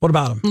 What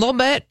about him? A little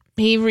bit.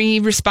 He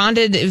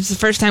responded. It was the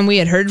first time we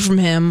had heard from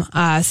him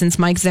since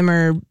Mike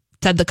Zimmer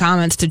said the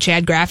comments to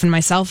Chad Graff and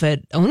myself at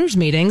owners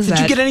meetings.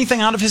 Did you get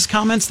anything out of his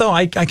comments though?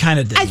 I kind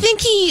of did. I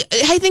think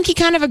he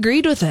kind of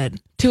agreed with it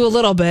to a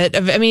little bit.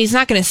 I mean, he's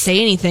not going to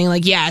say anything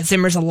like, yeah,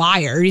 Zimmer's a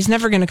liar. He's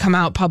never going to come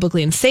out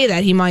publicly and say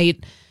that. He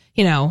might,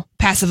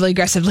 passively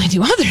aggressively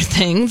do other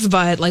things,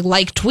 but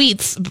like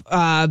tweets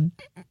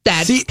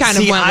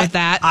that went with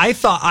that.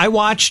 I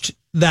watched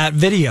that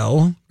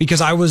video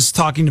because I was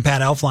talking to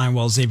Pat Elflein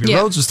while Xavier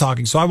Rhodes was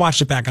talking. So I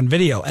watched it back on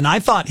video, and I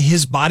thought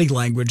his body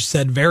language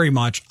said very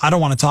much, I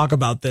don't want to talk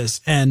about this.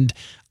 And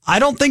I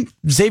don't think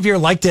Xavier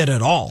liked it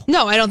at all.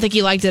 No, I don't think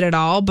he liked it at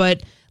all,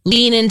 but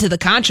lean into the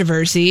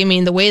controversy. I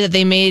mean, the way that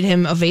they made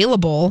him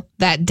available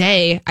that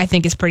day, I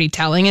think is pretty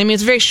telling. I mean,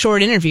 it's a very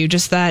short interview,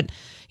 just that,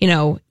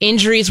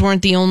 injuries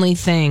weren't the only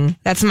thing.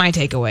 That's my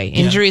takeaway.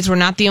 Injuries were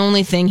not the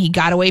only thing. He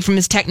got away from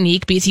his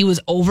technique because he was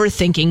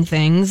overthinking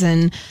things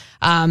and,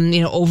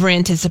 over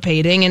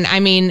anticipating. And I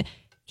mean,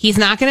 he's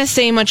not going to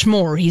say much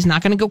more. He's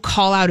not going to go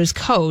call out his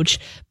coach,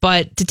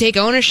 but to take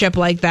ownership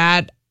like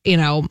that,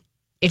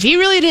 if he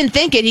really didn't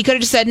think it, he could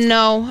have just said,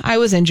 no, I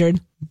was injured.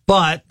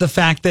 But the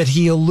fact that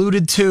he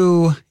alluded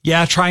to,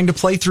 trying to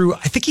play through,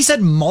 I think he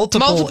said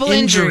multiple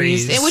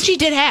injuries, which he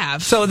did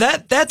have. So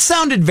that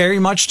sounded very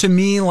much to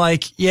me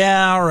like,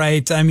 all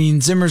right. I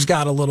mean, Zimmer's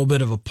got a little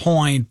bit of a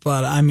point,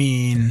 but I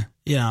mean,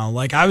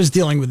 I was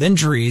dealing with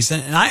injuries,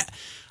 and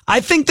I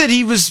think that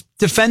he was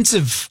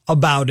defensive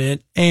about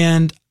it,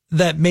 and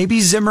that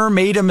maybe Zimmer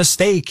made a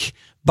mistake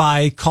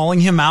by calling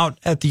him out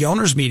at the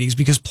owners' meetings,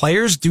 because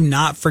players do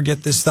not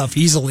forget this stuff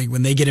easily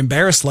when they get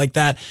embarrassed like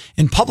that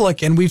in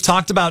public. And we've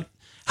talked about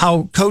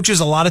how coaches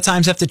a lot of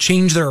times have to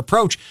change their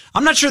approach.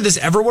 I'm not sure this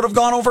ever would have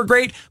gone over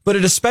great, but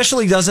it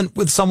especially doesn't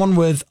with someone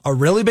with a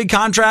really big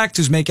contract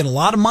who's making a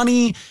lot of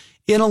money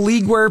in a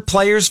league where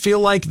players feel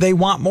like they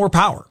want more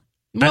power.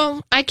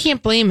 Well, I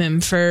can't blame him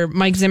for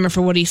Mike Zimmer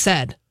for what he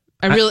said.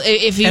 I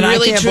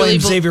can't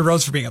blame Xavier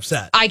Rhodes for being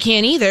upset. I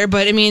can't either,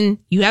 but I mean,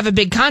 you have a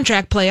big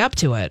contract, play up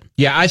to it.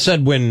 Yeah, I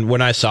said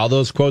when I saw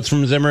those quotes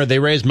from Zimmer, they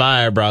raised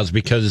my eyebrows,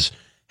 because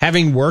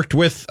having worked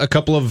with a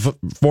couple of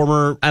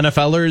former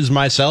NFLers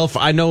myself,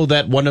 I know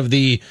that one of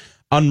the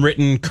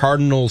unwritten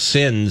cardinal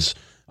sins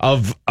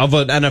of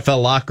an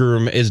NFL locker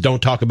room is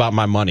don't talk about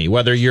my money.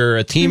 Whether you're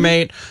a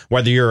teammate,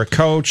 whether you're a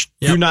coach,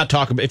 do not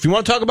talk about. If you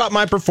want to talk about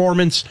my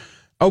performance,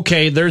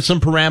 okay, there's some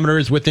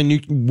parameters within you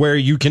where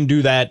you can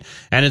do that,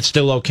 and it's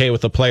still okay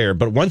with the player.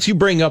 But once you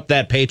bring up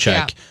that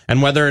paycheck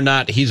and whether or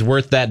not he's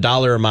worth that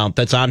dollar amount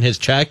that's on his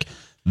check,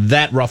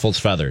 that ruffles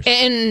feathers.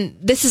 And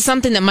this is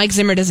something that Mike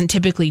Zimmer doesn't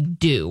typically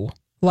do.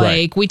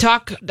 We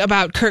talk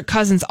about Kirk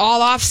Cousins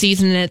all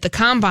offseason, and at the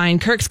Combine,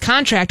 Kirk's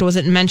contract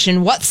wasn't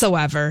mentioned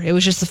whatsoever. It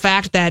was just the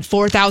fact that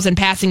 4,000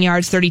 passing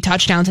yards, 30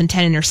 touchdowns, and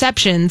 10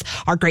 interceptions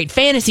are great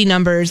fantasy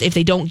numbers. If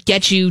they don't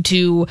get you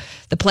to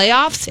the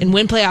playoffs and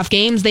win playoff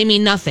games, they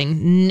mean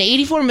nothing.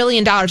 $84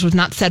 million was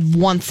not said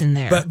once in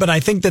there. But I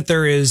think that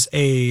there is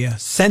a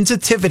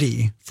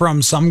sensitivity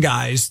from some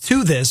guys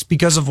to this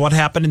because of what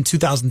happened in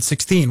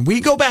 2016. We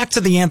go back to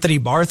the Anthony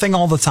Barr thing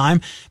all the time,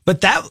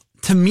 but that,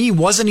 to me,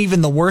 wasn't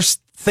even the worst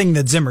thing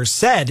that Zimmer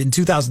said in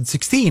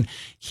 2016.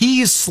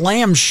 He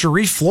slammed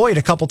Sharif Floyd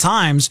a couple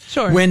times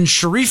when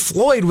Sharif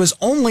Floyd was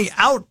only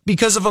out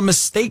because of a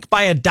mistake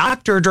by a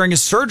doctor during a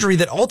surgery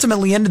that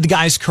ultimately ended the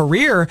guy's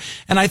career.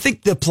 And I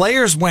think the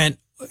players went,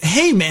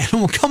 hey, man,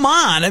 well, come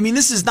on. I mean,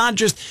 this is not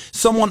just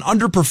someone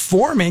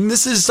underperforming.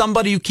 This is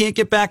somebody who can't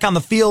get back on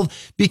the field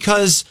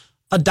because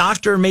a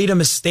doctor made a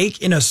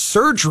mistake in a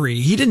surgery.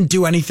 He didn't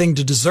do anything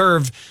to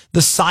deserve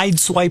the side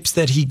swipes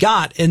that he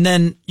got. And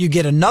then you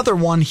get another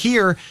one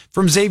here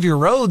from Xavier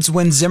Rhodes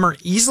when Zimmer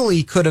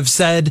easily could have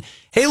said,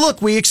 hey,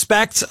 look, we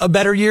expect a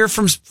better year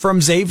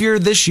from Xavier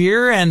this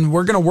year, and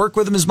we're going to work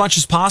with him as much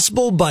as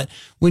possible. But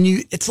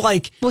it's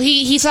like... Well,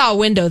 he saw a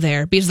window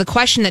there, because the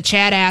question that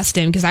Chad asked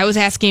him, because I was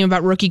asking him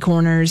about rookie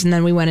corners, and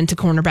then we went into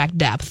cornerback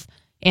depth.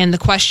 And the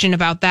question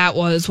about that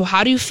was, well,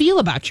 how do you feel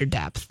about your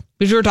depth?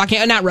 Because we were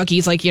talking, not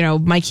rookies, like,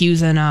 Mike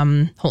Hughes and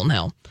Holton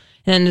Hill.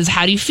 And then it was,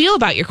 how do you feel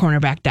about your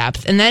cornerback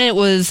depth? And then it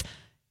was,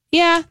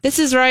 this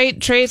is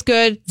right. Trey's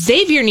good.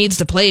 Xavier needs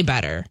to play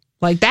better.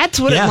 Like, that's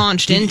what it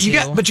launched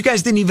into. But you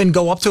guys didn't even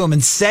go up to him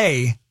and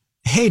say,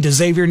 hey, does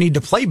Xavier need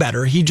to play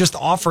better? He just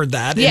offered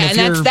that. Yeah,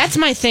 and that's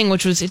my thing,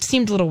 which was, it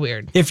seemed a little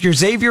weird. If you're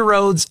Xavier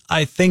Rhodes,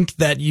 I think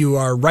that you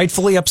are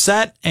rightfully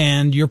upset,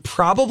 and you're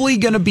probably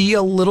going to be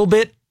a little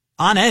bit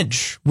on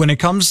edge when it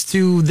comes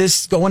to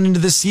this going into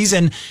this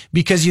season,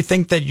 because you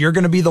think that you're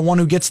going to be the one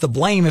who gets the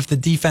blame if the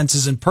defense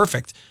isn't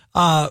perfect.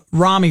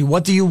 Rami,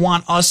 what do you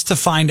want us to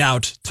find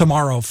out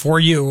tomorrow for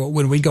you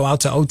when we go out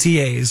to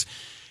OTAs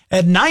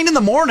at 9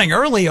 a.m,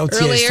 early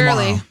OTAs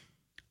tomorrow?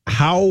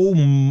 how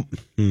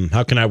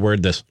can I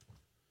word this?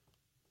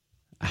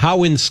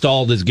 How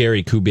installed is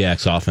Gary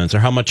Kubiak's offense, or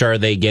how much are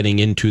they getting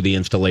into the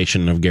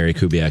installation of Gary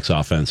Kubiak's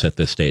offense at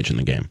this stage in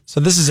the game? So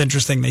this is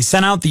interesting. They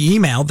sent out the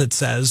email that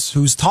says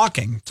who's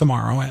talking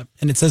tomorrow,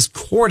 and it says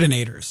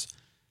coordinators.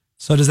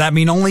 So does that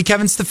mean only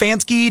Kevin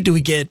Stefanski? Do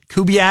we get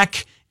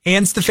Kubiak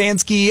and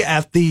Stefanski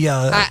at the,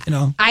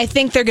 I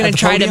think they're going to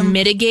try to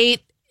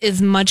mitigate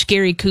as much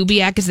Gary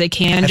Kubiak as they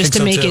can just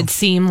to make it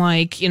seem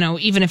like,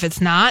 even if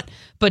it's not.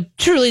 But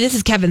truly, this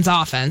is Kevin's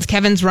offense.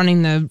 Kevin's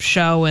running the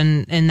show,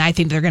 and I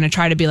think they're going to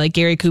try to be like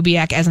Gary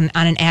Kubiak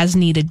on an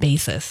as-needed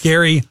basis.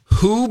 Gary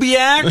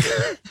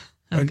Kubiak?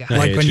 Like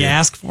when you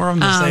ask for him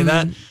to say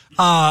that?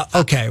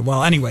 Okay,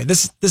 well, anyway,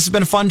 this has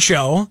been a fun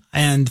show,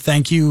 and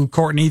thank you,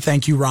 Courtney.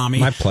 Thank you, Rami.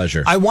 My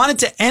pleasure. I wanted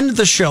to end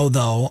the show,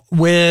 though,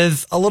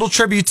 with a little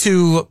tribute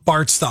to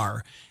Bart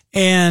Starr.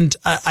 And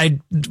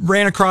I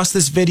ran across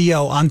this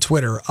video on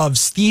Twitter of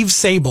Steve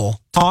Sable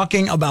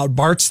talking about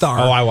Bart Starr.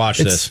 Oh, I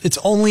watched this. It's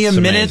only a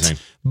minute, amazing.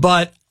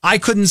 But I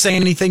couldn't say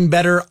anything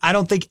better. I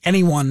don't think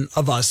any one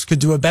of us could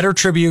do a better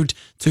tribute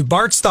to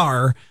Bart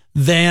Starr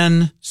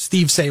than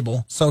Steve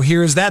Sable. So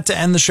here's that to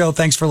end the show.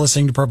 Thanks for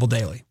listening to Purple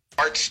Daily.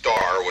 Bart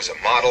Starr was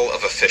a model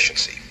of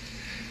efficiency.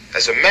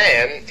 As a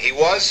man, he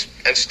was,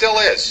 and still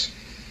is,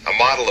 a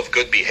model of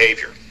good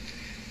behavior.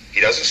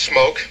 He doesn't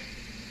smoke.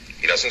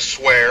 He doesn't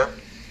swear.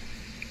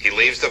 He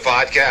leaves the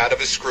vodka out of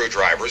his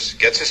screwdrivers,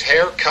 gets his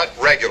hair cut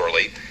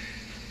regularly,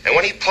 and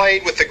when he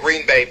played with the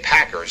Green Bay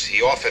Packers,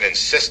 he often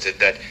insisted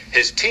that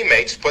his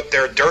teammates put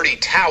their dirty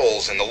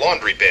towels in the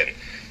laundry bin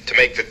to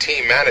make the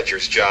team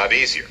manager's job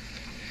easier.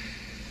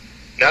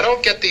 Now,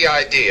 don't get the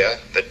idea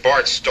that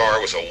Bart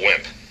Starr was a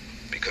wimp,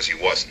 because he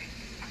wasn't.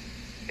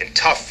 In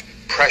tough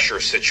pressure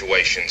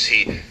situations,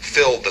 he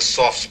filled the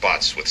soft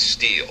spots with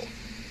steel.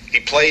 He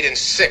played in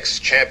 6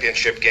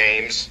 championship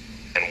games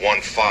and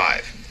won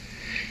 5.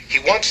 He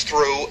once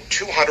threw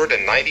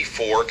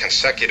 294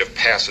 consecutive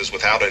passes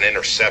without an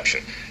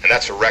interception, and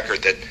that's a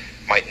record that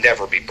might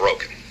never be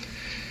broken.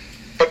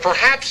 But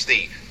perhaps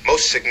the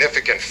most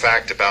significant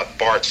fact about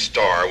Bart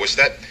Starr was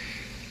that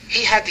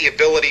he had the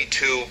ability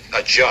to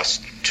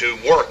adjust, to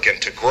work,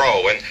 and to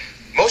grow, and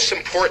most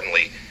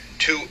importantly,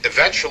 to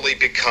eventually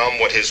become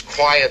what his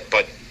quiet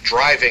but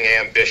driving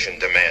ambition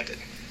demanded,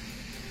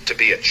 to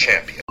be a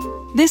champion.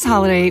 This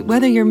holiday,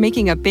 whether you're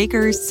making a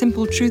Baker's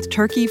Simple Truth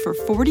turkey for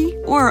 40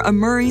 or a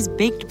Murray's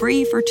Baked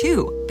Brie for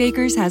 2,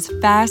 Baker's has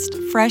fast,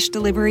 fresh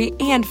delivery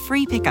and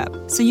free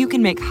pickup, so you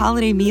can make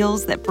holiday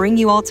meals that bring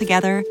you all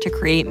together to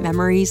create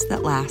memories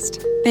that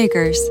last.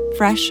 Baker's,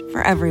 fresh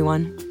for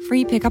everyone.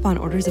 Free pickup on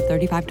orders of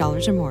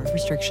 $35 or more.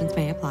 Restrictions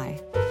may apply.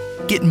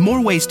 Get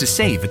more ways to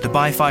save at the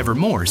Buy 5 or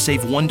More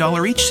Save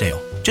 $1 each sale.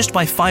 Just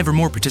buy 5 or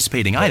more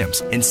participating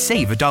items and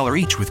save $1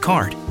 each with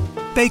card.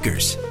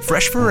 Baker's,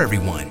 fresh for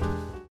everyone.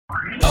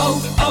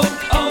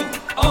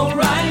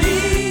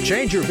 O'Reilly.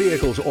 Change your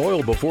vehicle's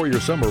oil before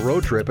your summer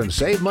road trip and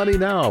save money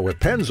now with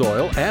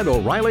Pennzoil and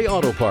O'Reilly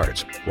Auto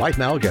Parts. Right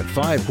now, get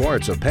 5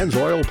 quarts of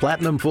Pennzoil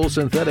Platinum Full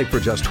Synthetic for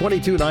just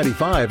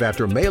 $22.95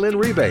 after mail-in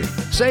rebate.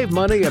 Save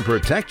money and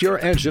protect your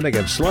engine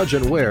against sludge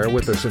and wear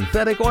with the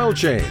synthetic oil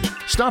change.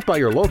 Stop by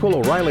your local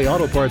O'Reilly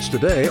Auto Parts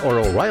today or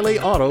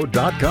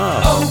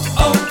O'ReillyAuto.com.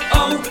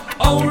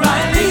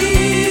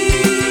 O'Reilly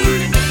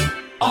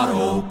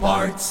Auto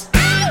Parts.